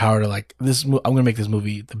firepower to like this? I'm going to make this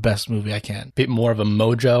movie the best movie I can. Bit more of a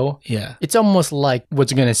mojo. Yeah. It's almost like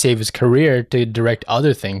what's going to save his career to direct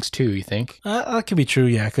other things too, you think? That could be true,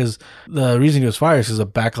 yeah, because the reason he was fired is a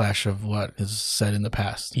backlash of what is said in the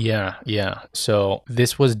past. Yeah. So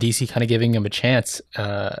this was DC kind of giving him a chance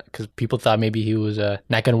because people thought maybe he was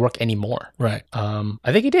not going to work anymore. Right.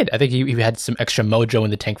 I think he did. I think he had some extra mojo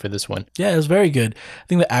in the tank for this one. Yeah, it was very good. I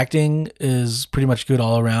think the acting is pretty much good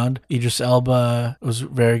all around. Idris Elba was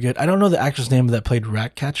very good. I don't know the actress name that played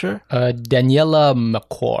Ratcatcher. Daniela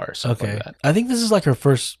McCoy. Okay. Like that. I think this is like her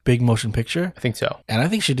first big motion picture. I think so. And I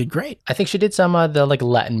think she did great. I think she did some of the like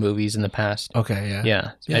Latin movies in the past. Okay,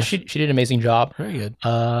 yeah. Yeah. She did an amazing job. Very good.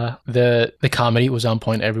 The comedy was on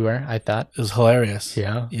point everywhere, I thought. It was hilarious.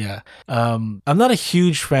 Yeah. I'm not a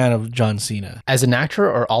huge fan of John Cena. As an actor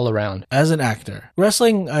or all around? As an actor.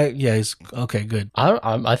 Wrestling, he's okay, good.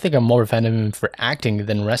 I think I'm more a fan of him for acting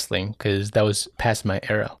than wrestling because that was past my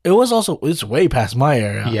era. It's way past my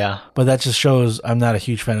era. Yeah. But that just shows I'm not a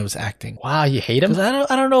huge fan of his acting. Wow, you hate him? Because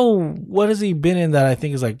I don't know, what has he been in that I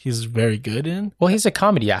think is like he's very good in? Well, he's a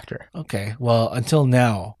comedy actor. Okay, well, until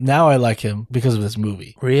now. Now I like him because of this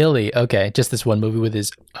movie. Really? Okay, just this one movie with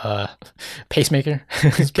his pacemaker?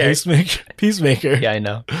 Peacemaker. Yeah, I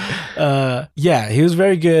know. Yeah, he was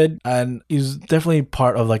very good, and he was definitely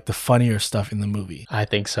part of like the funnier stuff in the movie. I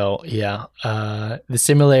think so, yeah. The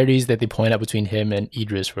similarities that they point out between him and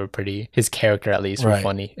Idris were his character at least, were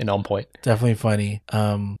funny and on point. Definitely funny.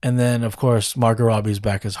 And then, of course, Margot Robbie's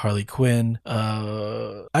back as Harley Quinn.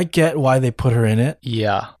 I get why they put her in it.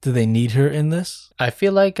 Yeah. Do they need her in this? I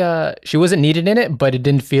feel like she wasn't needed in it, but it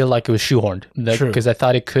didn't feel like it was shoehorned. True. Because I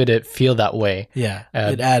thought it could feel that way. Yeah.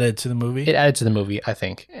 It added to the movie? It added to the movie, I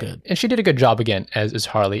think. Good. And she did a good job again as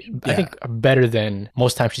Harley. I think better than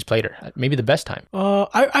most times she's played her. Maybe the best time.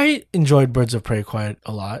 I enjoyed Birds of Prey quite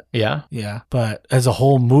a lot. Yeah? Yeah. But as a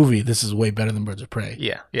whole movie, this is way better than Birds of Prey.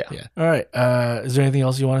 Yeah. All right. Is there anything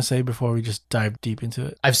else you want to say before we just dive deep into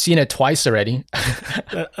it? I've seen it twice already.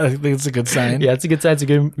 I think it's a good sign. Yeah, it's a good sign. It's a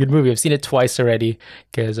good movie. I've seen it twice already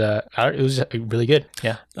because it was really good.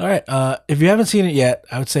 Yeah. All right. If you haven't seen it yet,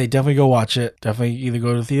 I would say definitely go watch it. Definitely either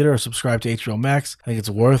go to the theater or subscribe to HBO Max. I think it's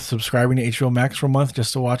worth subscribing to HBO Max for a month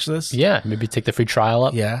just to watch this. Yeah. Maybe take the free trial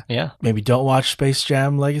up. Yeah. Yeah. Maybe don't watch Space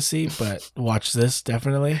Jam Legacy, but watch this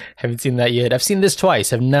definitely. Haven't seen that yet. I've seen this twice.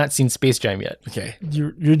 Have not seen Space Jam yet. Okay.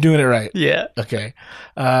 You're doing it right. Yeah. Okay.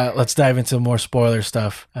 Let's dive into more spoiler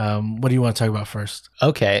stuff. What do you want to talk about first?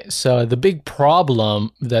 Okay. So the big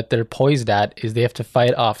problem that they're poised at is they have to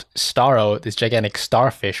fight off Starro, this gigantic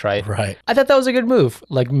starfish, right? Right. I thought that was a good move.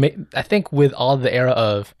 Like, I think with all the era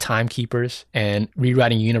of timekeepers and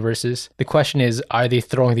rewriting universes, the question is, are they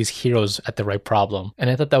throwing these heroes at the right problem? And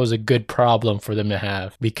I thought that was a good problem for them to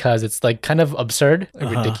have because it's like kind of absurd,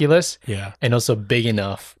 and ridiculous, Yeah. and also big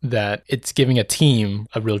enough that it's giving a team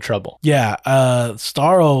a real trouble. Yeah.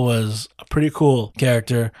 Starro was a pretty cool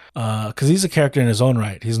character because he's a character in his own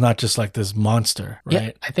right. He's not just like this monster, right?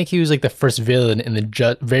 Yeah, I think he was like the first villain in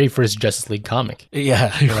the very first Justice League comic. Yeah,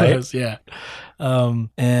 he was. Yeah.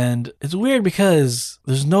 And it's weird because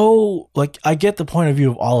there's no, like, I get the point of view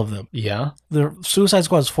of all of them. Yeah. The Suicide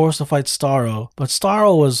Squad was forced to fight Starro, but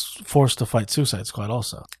Starro was forced to fight Suicide Squad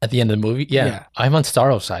also. At the end of the movie? Yeah. Yeah. I'm on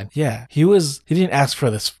Starro's side. Yeah. He didn't ask for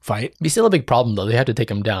this fight. Be still a big problem though. They had to take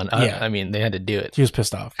him down. Yeah. I mean, they had to do it. He was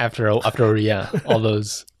pissed off. After all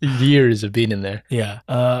those years of being in there. Yeah.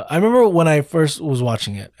 I remember when I first was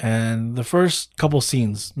watching it and the first couple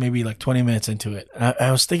scenes, maybe like 20 minutes into it,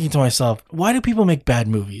 I was thinking to myself, why do people make bad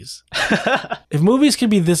movies? If movies can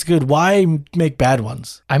be this good, why make bad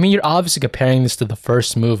ones? I mean, you're obviously comparing this to the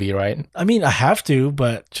first movie, right? I mean, I have to,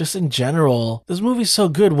 but just in general, this movie's so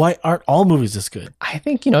good. Why aren't all movies this good? I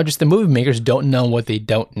think, just the movie makers don't know what they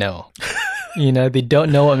don't know. They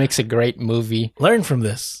don't know what makes a great movie. Learn from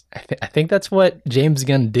this. I think that's what James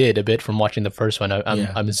Gunn did a bit from watching the first one.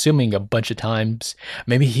 I'm assuming a bunch of times.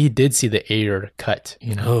 Maybe he did see the Ayer cut,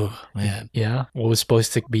 Oh, man. Yeah. What was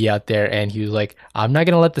supposed to be out there. And he was like, I'm not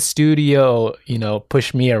going to let the studio,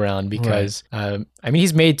 push me around because,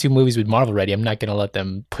 he's made 2 movies with Marvel already. I'm not going to let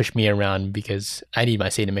them push me around because I need my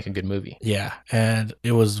say to make a good movie. Yeah. And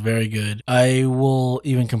it was very good. I will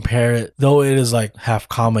even compare it, though it is like half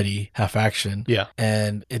comedy, half action. Yeah.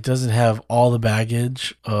 And it doesn't have all the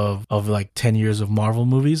baggage of like 10 years of Marvel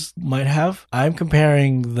movies might have. I'm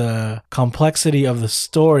comparing the complexity of the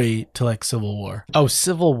story to like Civil War. Oh,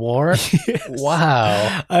 Civil War? Yes.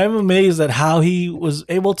 Wow. I'm amazed at how he was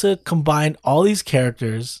able to combine all these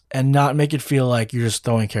characters and not make it feel like you're just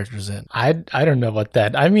throwing characters in. I don't know about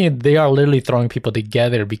that. I mean, they are literally throwing people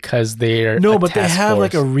together because they're but they have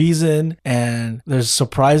like a reason and there's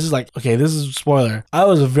surprises. Like, okay, this is a spoiler. I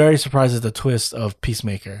was very surprised at the twist of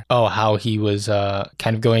Peacemaker. Oh, how he was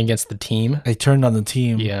kind of going against the team. They turned on the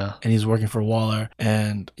team. Yeah. And he's working for Waller.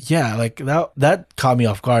 And yeah, like that caught me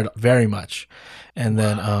off guard very much. And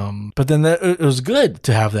then, but then it was good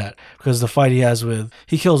to have that because the fight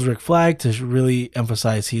he kills Rick Flag to really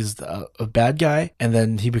emphasize he's a bad guy. And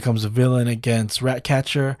then he becomes a villain against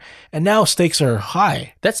Ratcatcher. And now stakes are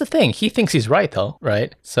high. That's the thing. He thinks he's right though,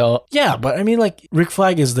 right? So. Yeah, but I mean, like, Rick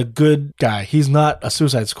Flag is the good guy. He's not a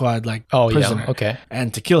Suicide Squad, like, prisoner. Yeah, okay.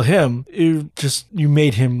 And to kill him, you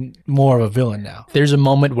made him more of a villain now. There's a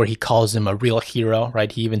moment where he calls him a real hero,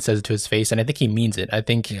 right? He even says it to his face. And I think he means it. I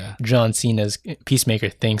think John Cena's Peacemaker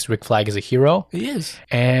thinks Rick Flag is a hero. He is.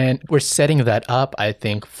 And we're setting that up, I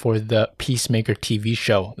think, for the Peacemaker TV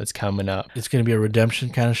show that's coming up. It's going to be a redemption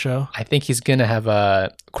kind of show. I think he's going to have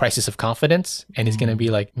a crisis of confidence and he's going to be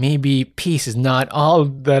like, maybe peace is not all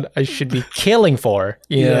that I should be killing for.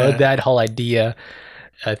 You know, that whole idea.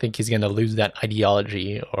 I think he's going to lose that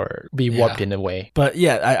ideology or be warped in a way. But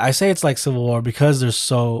yeah, I say it's like Civil War because there's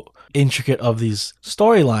so intricate of these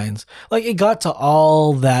storylines. Like, it got to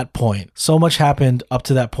all that point. So much happened up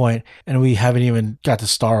to that point, and we haven't even got to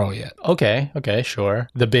Starro yet. Okay, sure.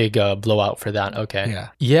 The big blowout for that. Okay.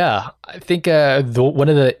 Yeah. I think one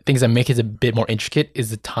of the things that make it a bit more intricate is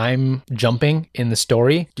the time jumping in the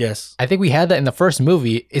story. Yes. I think we had that in the first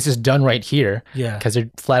movie. It's just done right here. Yeah. Because they're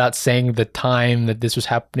flat out saying the time that this was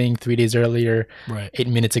happening 3 days earlier, 8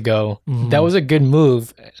 minutes ago. Mm-hmm. That was a good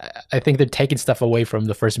move. I think they're taking stuff away from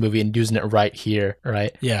the first movie and using it right here,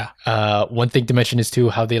 right? Yeah. One thing to mention is too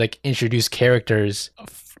how they like introduce characters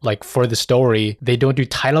like for the story. They don't do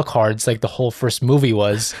title cards like the whole first movie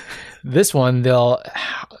was. This one, they'll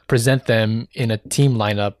present them in a team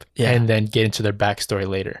lineup and then get into their backstory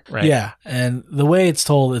later, right? Yeah, and the way it's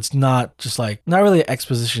told, it's not just like, not really an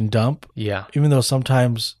exposition dump. Yeah. Even though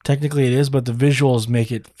sometimes technically it is, but the visuals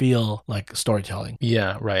make it feel like storytelling.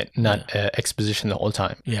 Yeah, right. Not exposition the whole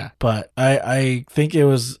time. Yeah, but I think it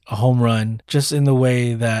was a home run just in the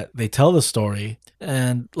way that they tell the story.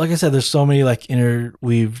 And like I said, there's so many like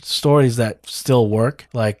interweaved stories that still work.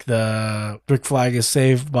 Like the Rick Flag is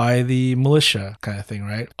saved by the militia kind of thing,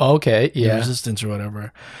 right? Okay, yeah. The resistance or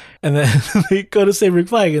whatever. And then they go to save Rick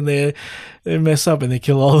Flag and they mess up and they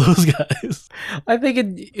kill all those guys. I think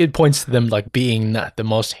it points to them like being not the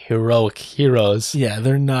most heroic heroes. Yeah,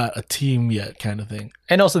 they're not a team yet kind of thing.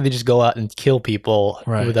 And also they just go out and kill people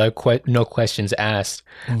without no questions asked.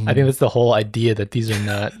 Mm-hmm. I think that's the whole idea, that these are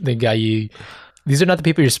not the guy these are not the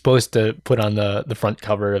people you're supposed to put on the front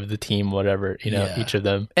cover of the team, whatever, each of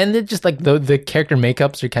them. And then just like the character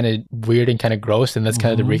makeups are kind of weird and kind of gross. And that's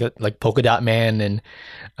kind of the like Polka Dot Man and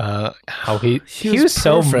how he was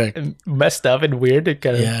so messed up and weird. And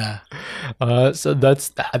kind of, so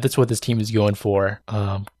that's what this team is going for.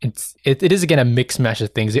 It is again a mixed match of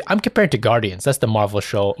things. I'm comparing it to Guardians. That's the Marvel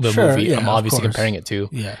show, the movie. Yeah, I'm obviously comparing it to.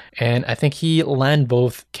 Yeah. And I think he land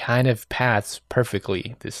both kind of paths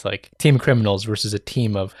perfectly. This like team of criminals versus a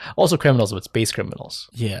team of also criminals, but space criminals.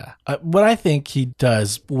 Yeah. What I think he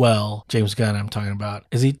does well, James Gunn I'm talking about,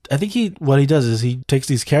 is what he does is he takes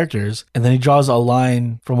these characters and then he draws a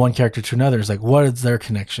line from one character to another. It's like, what is their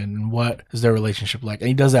connection and what is their relationship like? And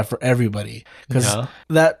he does that for everybody because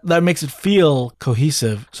that makes it feel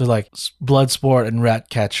cohesive. So like Bloodsport and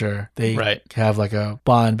Ratcatcher, they have like a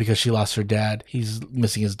bond because she lost her dad. He's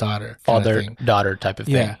missing his daughter. Father-daughter type of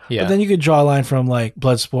thing. Yeah. But then you could draw a line from like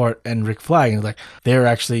Bloodsport and Rick Flag, and like they're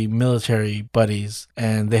actually military buddies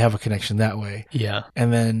and they have a connection that way. Yeah.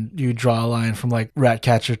 And then you draw a line from like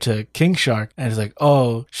Ratcatcher to King Shark, and it's like,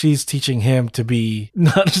 oh, she's teaching him to be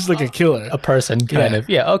not just like a killer, a person kind of.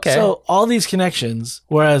 Yeah. Okay. So all these connections,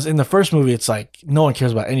 whereas in the first movie it's like no one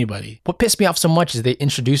cares about anybody. What pissed me off so much is they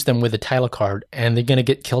introduce them with a title card and they're gonna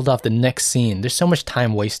get killed off the next scene. There's so much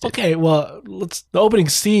time wasted. Okay, well, the opening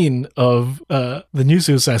scene of the new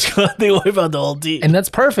Suicide Squad, they wipe out the whole team, and that's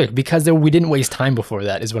perfect because we didn't waste time before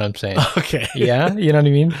that, is what I'm saying. Okay. Yeah, you know what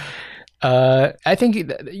I mean? I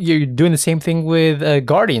think you're doing the same thing with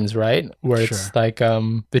Guardians, right? Where it's like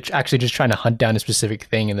they're actually just trying to hunt down a specific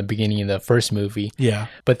thing in the beginning of the first movie. Yeah.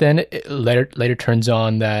 But then it later turns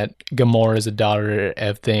on that Gamora is a daughter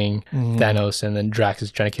of thing, Thanos, and then Drax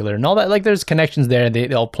is trying to kill her and all that. Like there's connections there, and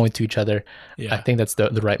they all point to each other. Yeah. I think that's the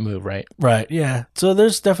right move, right? Right. Yeah. So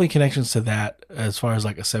there's definitely connections to that as far as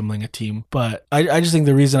like assembling a team. But I just think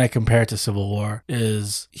the reason I compare it to Civil War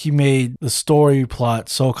is he made the story plot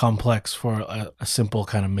so complex for a simple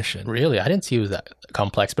kind of mission. Really? I didn't see it was that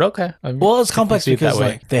complex, but okay. Well, it's complex because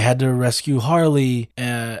like they had to rescue Harley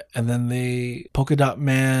and then Polka Dot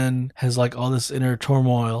Man has like all this inner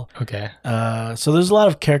turmoil. Okay. So there's a lot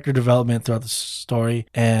of character development throughout the story,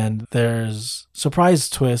 and there's surprise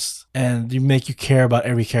twists, and you care about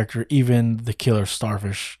every character, even the killer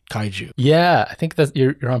starfish kaiju. Yeah, I think that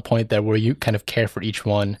you're on point there, where you kind of care for each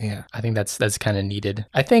one. Yeah, I think that's kind of needed.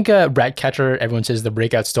 I think Ratcatcher, everyone says the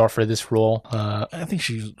breakout star for this role. I think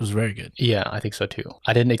she was very good. Yeah, I think so too.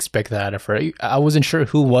 I didn't expect that out of her. I wasn't sure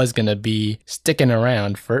who was gonna be sticking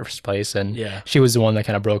around first place, and she was the one that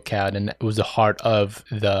kind of broke out, and it was the heart of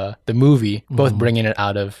the movie, both bringing it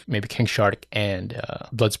out of maybe King Shark and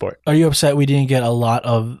Bloodsport. Are you upset we didn't get a lot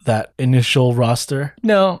of that initial roster?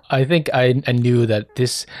 No, I think I knew that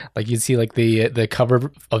this, like you'd see like the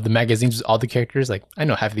cover of the magazines with all the characters, like I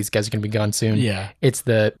know half of these guys are going to be gone soon. Yeah. It's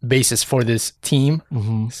the basis for this team.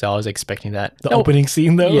 Mm-hmm. So I was expecting that. The opening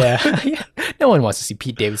scene though? Yeah. No one wants to see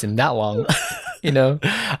Pete Davidson that long. You know,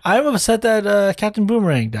 I'm upset that Captain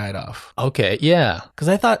Boomerang died off. Okay, yeah. Because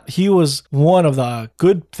I thought he was one of the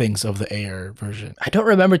good things of the Ayer version. I don't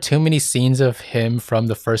remember too many scenes of him from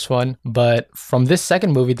the first one, but from this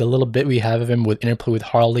second movie, the little bit we have of him with interplay with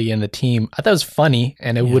Harley and the team, I thought it was funny,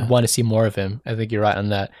 and I would want to see more of him. I think you're right on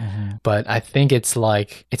that. Mm-hmm. But I think it's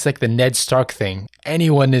like the Ned Stark thing.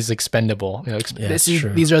 Anyone is expendable. You know,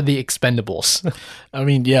 these are the Expendables. I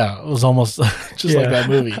mean, yeah, it was almost just like that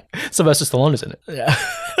movie. Sylvester Stallone is in it. Yeah.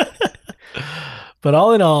 But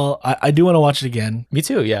all in all, I do want to watch it again. Me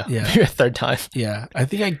too, yeah. Maybe a third time. Yeah. I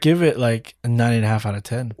think I give it like a 9.5 out of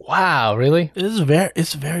 10. Wow, really?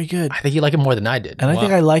 It's very good. I think you like it more than I did. And I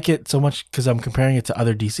think I like it so much because I'm comparing it to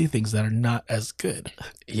other DC things that are not as good.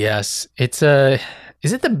 Yes.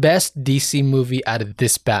 Is it the best DC movie out of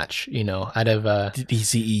this batch? Out of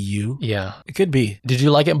DCEU. Yeah, It could be. did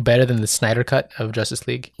you like it better than the Snyder cut of Justice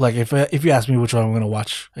League? Like if you ask me which one I'm gonna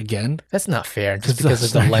watch again, That's not fair, just because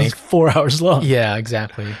of the it's length. 4 hours long. Yeah,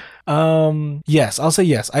 exactly. Yes, I'll say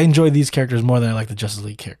yes. I enjoy these characters more than I like the Justice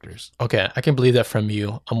League characters. Okay, I can believe that from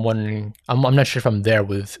you. I'm wondering. I'm not sure if I'm there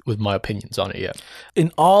with my opinions on it yet.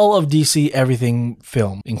 In all of DC everything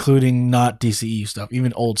film, including not DCEU stuff,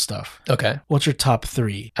 even old stuff, Okay, what's your top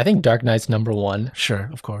 3? I think Dark Knight's number 1. Sure,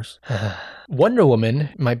 of course. Wonder Woman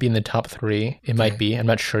might be in the top 3. It might Okay. be. I'm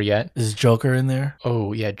not sure yet. Is Joker in there?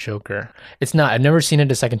 Oh yeah, Joker. It's not. I've never seen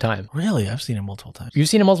it a second time. Really? I've seen it multiple times. You've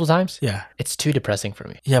seen it multiple times? Yeah. It's too depressing for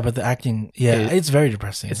me. Yeah, but the acting, it's very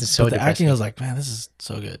depressing. It's so but the depressing. acting, I was like, man, this is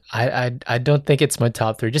so good. I don't think it's my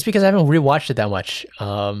top 3 just because I haven't rewatched it that much.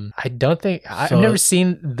 I don't think I've So- never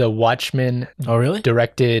seen the Watchmen Oh, really?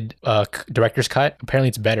 directed director's cut. Apparently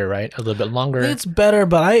it's better, right? A little bit longer. It's better,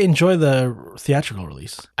 but I enjoy the theatrical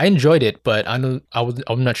release. I enjoyed it, but I'm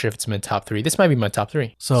not sure if it's in my top 3. This might be my top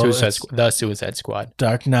 3. So The Suicide Squad.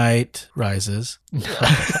 Dark Knight Rises.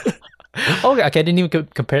 Okay, I didn't even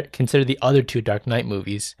consider the other 2 Dark Knight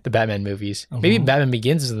movies, the Batman movies. Maybe Batman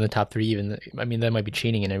Begins is in the top 3 even. I mean, that might be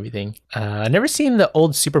cheating and everything. I've never seen the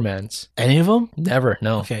old Supermans. Any of them? Never,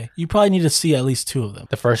 no. Okay. You probably need to see at least 2 of them.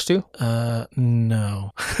 The first 2?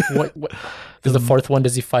 No. What? Does the fourth one,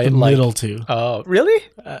 does he fight The like... middle 2. Oh, really?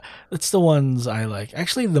 It's the ones I like.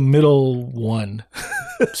 Actually, the middle one.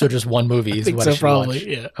 So just one movie I is think what so, I should probably. watch.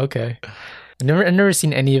 Yeah. Okay. I've never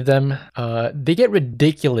seen any of them. They get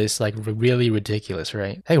ridiculous, like really ridiculous,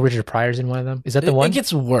 right? I think Richard Pryor's in one of them. Is that the one? It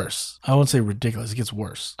gets worse. I won't say ridiculous. It gets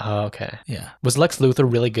worse. Oh, okay. Yeah. Was Lex Luthor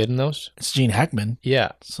really good in those? It's Gene Hackman.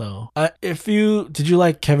 Yeah, So, did you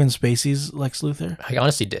like Kevin Spacey's Lex Luthor? I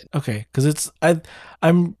honestly did. Okay, because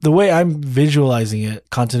I'm the way I'm visualizing it,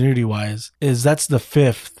 continuity wise, is that's the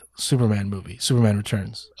 5th Superman movie, Superman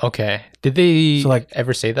Returns. Okay. Did they So, like-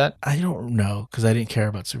 ever say that? I don't know because I didn't care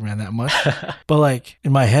about Superman that much, but like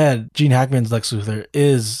in my head, Gene Hackman's Lex Luthor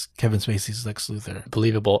is Kevin Spacey's Lex Luthor.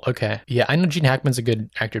 Believable. Okay. Yeah, I know Gene Hackman's a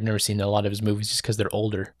good actor. I've never seen a lot of his movies just because they're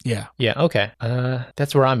older. Yeah. Yeah, okay.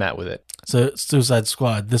 That's where I'm at with it. So Suicide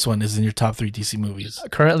Squad, this one is in your top 3 DC movies.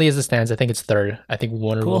 Currently, as it stands, I think it's 3rd. I think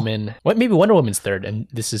Wonder Cool. Woman... Maybe Wonder Woman's 3rd, and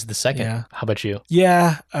this is the 2nd. Yeah. How about you?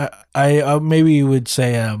 Yeah, I maybe would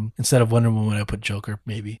say instead of Wonder Woman, I put Joker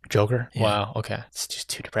maybe. Joker? Yeah. Wow, okay. It's just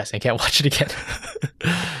too depressing. I can't watch it again.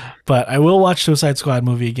 But I will watch Suicide Squad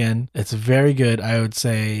movie again. It's very good. I would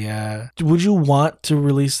say. Would you want to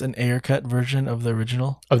release an Ayer cut version of the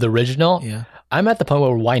original? Of the original? Yeah, I'm at the point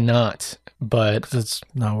where why not? But because it's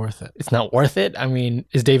not worth it. it's not worth it. I mean,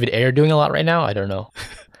 is David Ayer doing a lot right now? I don't know.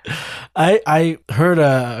 I heard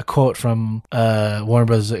a quote from Warner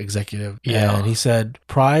Brothers executive, Yeah. and he said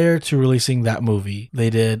prior to releasing that movie, they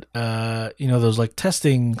did those like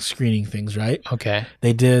testing screening things, right? Okay.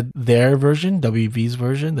 They did their version, WB's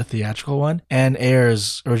version, the theatrical one, and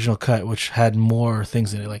Ayer's original cut, which had more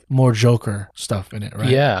things in it, like more Joker stuff in it, right?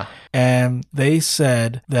 Yeah. And they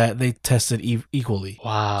said that they tested equally.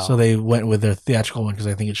 Wow. So they went with their theatrical one because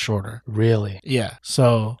I think it's shorter. Really? Yeah.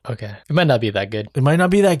 So Okay. It might not be that good. it might not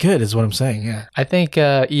be that good, is what I'm saying. Yeah. I think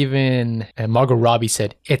even Margot Robbie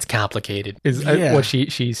said it's complicated. Is Yeah. what she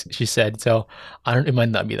said. So it might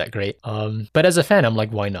not be that great. But as a fan, I'm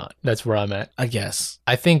like, why not? That's where I'm at. I guess.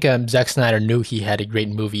 I think Zack Snyder knew he had a great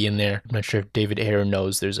movie in there. I'm not sure if David Ayer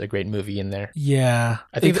knows there's a great movie in there. Yeah.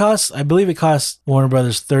 I think I believe it cost Warner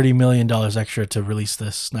Brothers $30 million extra to release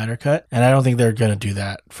the Snyder cut. And I don't think they're going to do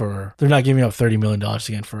that they're not giving up $30 million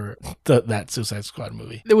again for that Suicide Squad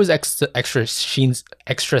movie. There was extra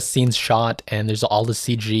scenes shot, and there's all the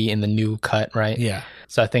CG in the new cut, right? Yeah.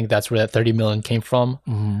 So I think that's where that 30 million came from.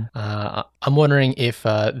 Mm-hmm. I'm wondering if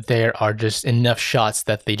there are just enough shots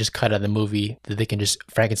that they just cut out of the movie that they can just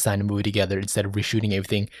Frankenstein a movie together instead of reshooting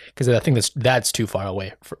everything. Because I think that's too far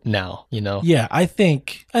away for now, you know? Yeah, I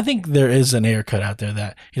think there is an Ayer cut out there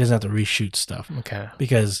that he doesn't have to reshoot stuff Okay.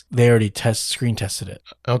 because they already screen tested it.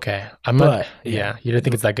 Okay. Yeah. You don't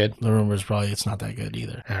think it's that good? The rumors probably it's not that good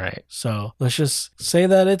either. All right. So let's just say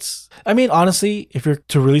that I mean, honestly, if you're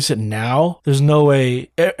to release it now, there's no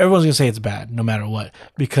way everyone's gonna say it's bad no matter what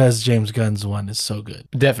because James Gunn's one is so good.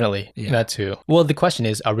 Definitely. Yeah. That too. Well, the question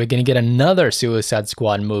is, are we going to get another Suicide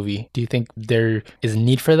Squad movie? Do you think there is a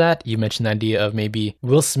need for that? You mentioned the idea of maybe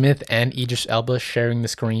Will Smith and Idris Elba sharing the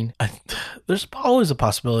screen. There's always a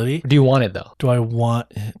possibility. Or do you want it though? Do I want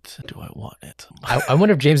it? I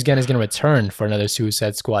wonder if James Gunn is going to return for another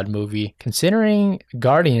Suicide Squad movie, considering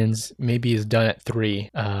Guardians maybe is done at 3.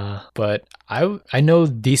 But I know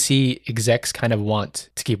DC execs kind of want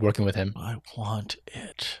to keep working with him. I want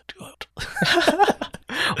it.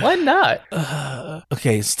 Why not?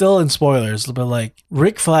 Okay, still in spoilers, but like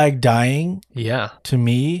Rick Flag dying, Yeah, to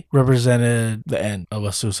me represented the end of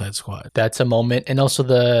a Suicide Squad. that's a moment, and also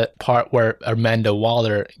the part where Amanda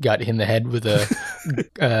Waller got hit in the head with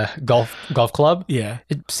a golf club. Yeah.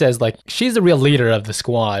 It says like she's the real leader of the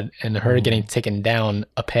squad, and her getting taken down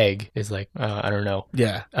a peg is like I don't know.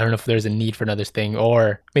 Yeah. I don't know if there's a need for another thing,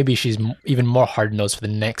 or maybe she's even more hard nosed for the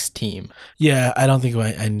next team. Yeah, I don't think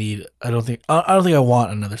I need. I don't think I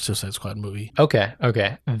want another Suicide Squad movie. Okay.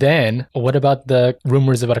 Then what about the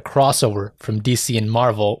rumors about a crossover from DC and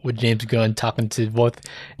Marvel with James Gunn talking to both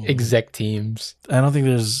exec teams? I don't think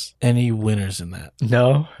there's any winners in that.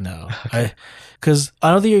 No. No, because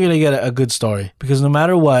I don't think you're gonna get a good story. Because no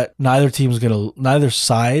matter what, neither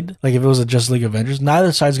side. Like if it was a Justice League Avengers,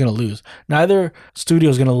 neither side's gonna lose. Neither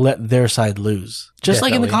studio's gonna let their side lose. Just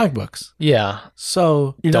like in the comic books. Yeah.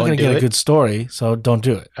 So you're not Don't gonna do get it? a good story. So don't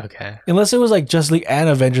do it. Okay. Unless it was like Justice League and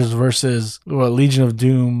Avengers versus Legion of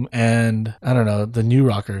Doom and I don't know, the New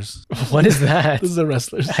Rockers. What is that? This is the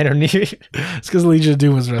wrestlers. I don't need. It's because Legion of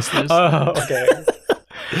Doom was wrestlers. Oh, okay.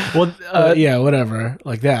 Well, Yeah, whatever,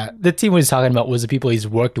 like that. the team he's talking about was the people he's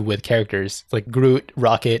worked with, characters like Groot,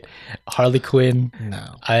 Rocket, Harley Quinn.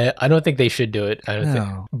 No. I don't think they should do it. I don't No.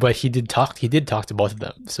 think. But he did talk to both of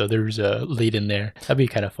them, so there's a lead in there. That'd be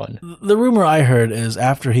kind of fun. The rumor I heard is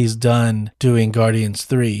after he's done doing Guardians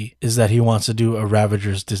 3 is that he wants to do a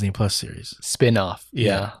Ravagers Disney Plus series. Spin-off.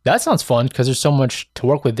 Yeah. Yeah. That sounds fun because there's so much to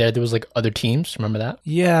work with there. There was like other teams. Remember that?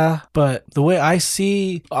 Yeah, but the way I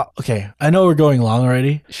see... okay, I know we're going long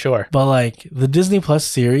already, Sure. but like the Disney Plus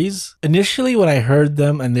series, initially when I heard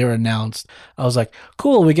them and they were announced, I was like,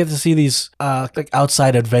 cool, we get to see these like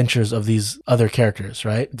outside adventures of these other characters,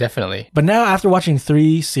 right? Definitely. But now after watching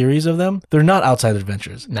 3 series of them, they're not outside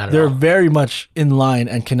adventures. Not at they're all. very much in line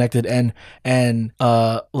and connected and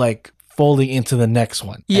like folding into the next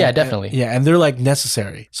one. Yeah, And- definitely. and they're like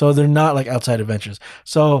necessary. So they're not like outside adventures.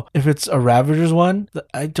 So if it's a Ravagers one,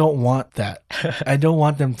 I don't want that. I don't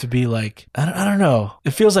want them to be like, I don't know.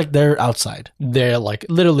 It feels like they're outside. They're like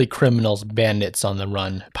literally criminals, bandits on the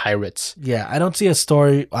run, pirates. Yeah, I don't see a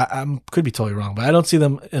story. I could be totally wrong, but I don't see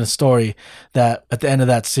them in a story that at the end of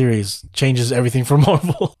that series changes everything for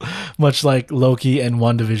Marvel, much like Loki and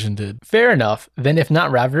WandaVision did. Fair enough. Then if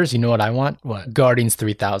not Ravagers, you know what I want? What? Guardians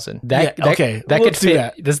 3000. Okay, That let's could do fit.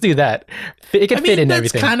 that. Let's do that. It could fit in that's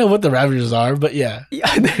everything. kind of what the Ravagers are, but yeah.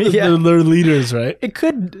 yeah. They're leaders, right? It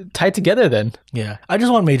could tie together then. Yeah. I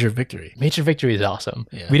just want Major Victory. Major Victory is awesome.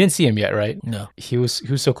 Yeah. We didn't see him yet, right? No. He was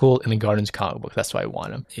so cool in the Guardians comic book. That's why I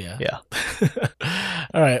want him. Yeah. Yeah.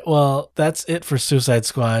 All right. Well, that's it for Suicide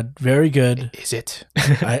Squad. Very good. Is it?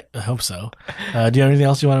 I hope so. Do you have anything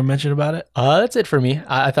else you want to mention about it? That's it for me.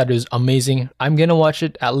 I thought it was amazing. I'm gonna watch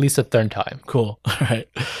it at least a third time. Cool. All right.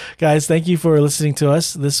 Guys, thank you for listening to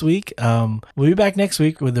us this week. We'll be back next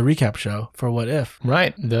week with the recap show for What If.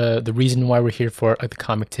 Right. The reason why we're here for the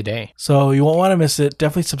comic today. So you won't want to miss it.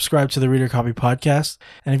 Definitely subscribe to the Reader Copy Podcast.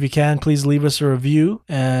 And if you can, please leave us a review.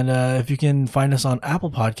 And if you can find us on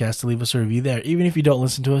Apple Podcasts, to leave us a review there. Even if you don't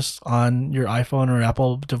listen to us on your iPhone or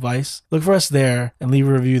Apple device, look for us there and leave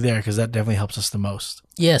a review there because that definitely helps us the most.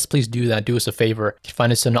 Yes, please do that. Do us a favor. You can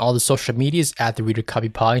find us on all the social medias at the Reader Copy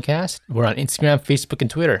Podcast. We're on Instagram, Facebook, and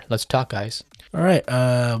Twitter. Let's talk, guys. All right.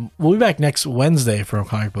 We'll be back next Wednesday for a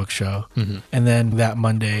comic book show. And then that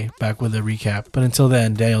Monday, back with a recap. But until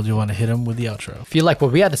then, Daniel, do you want to hit him with the outro? If you like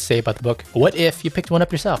what we had to say about the book, what if you picked one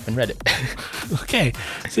up yourself and read it? Okay.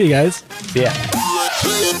 See you guys. Yeah.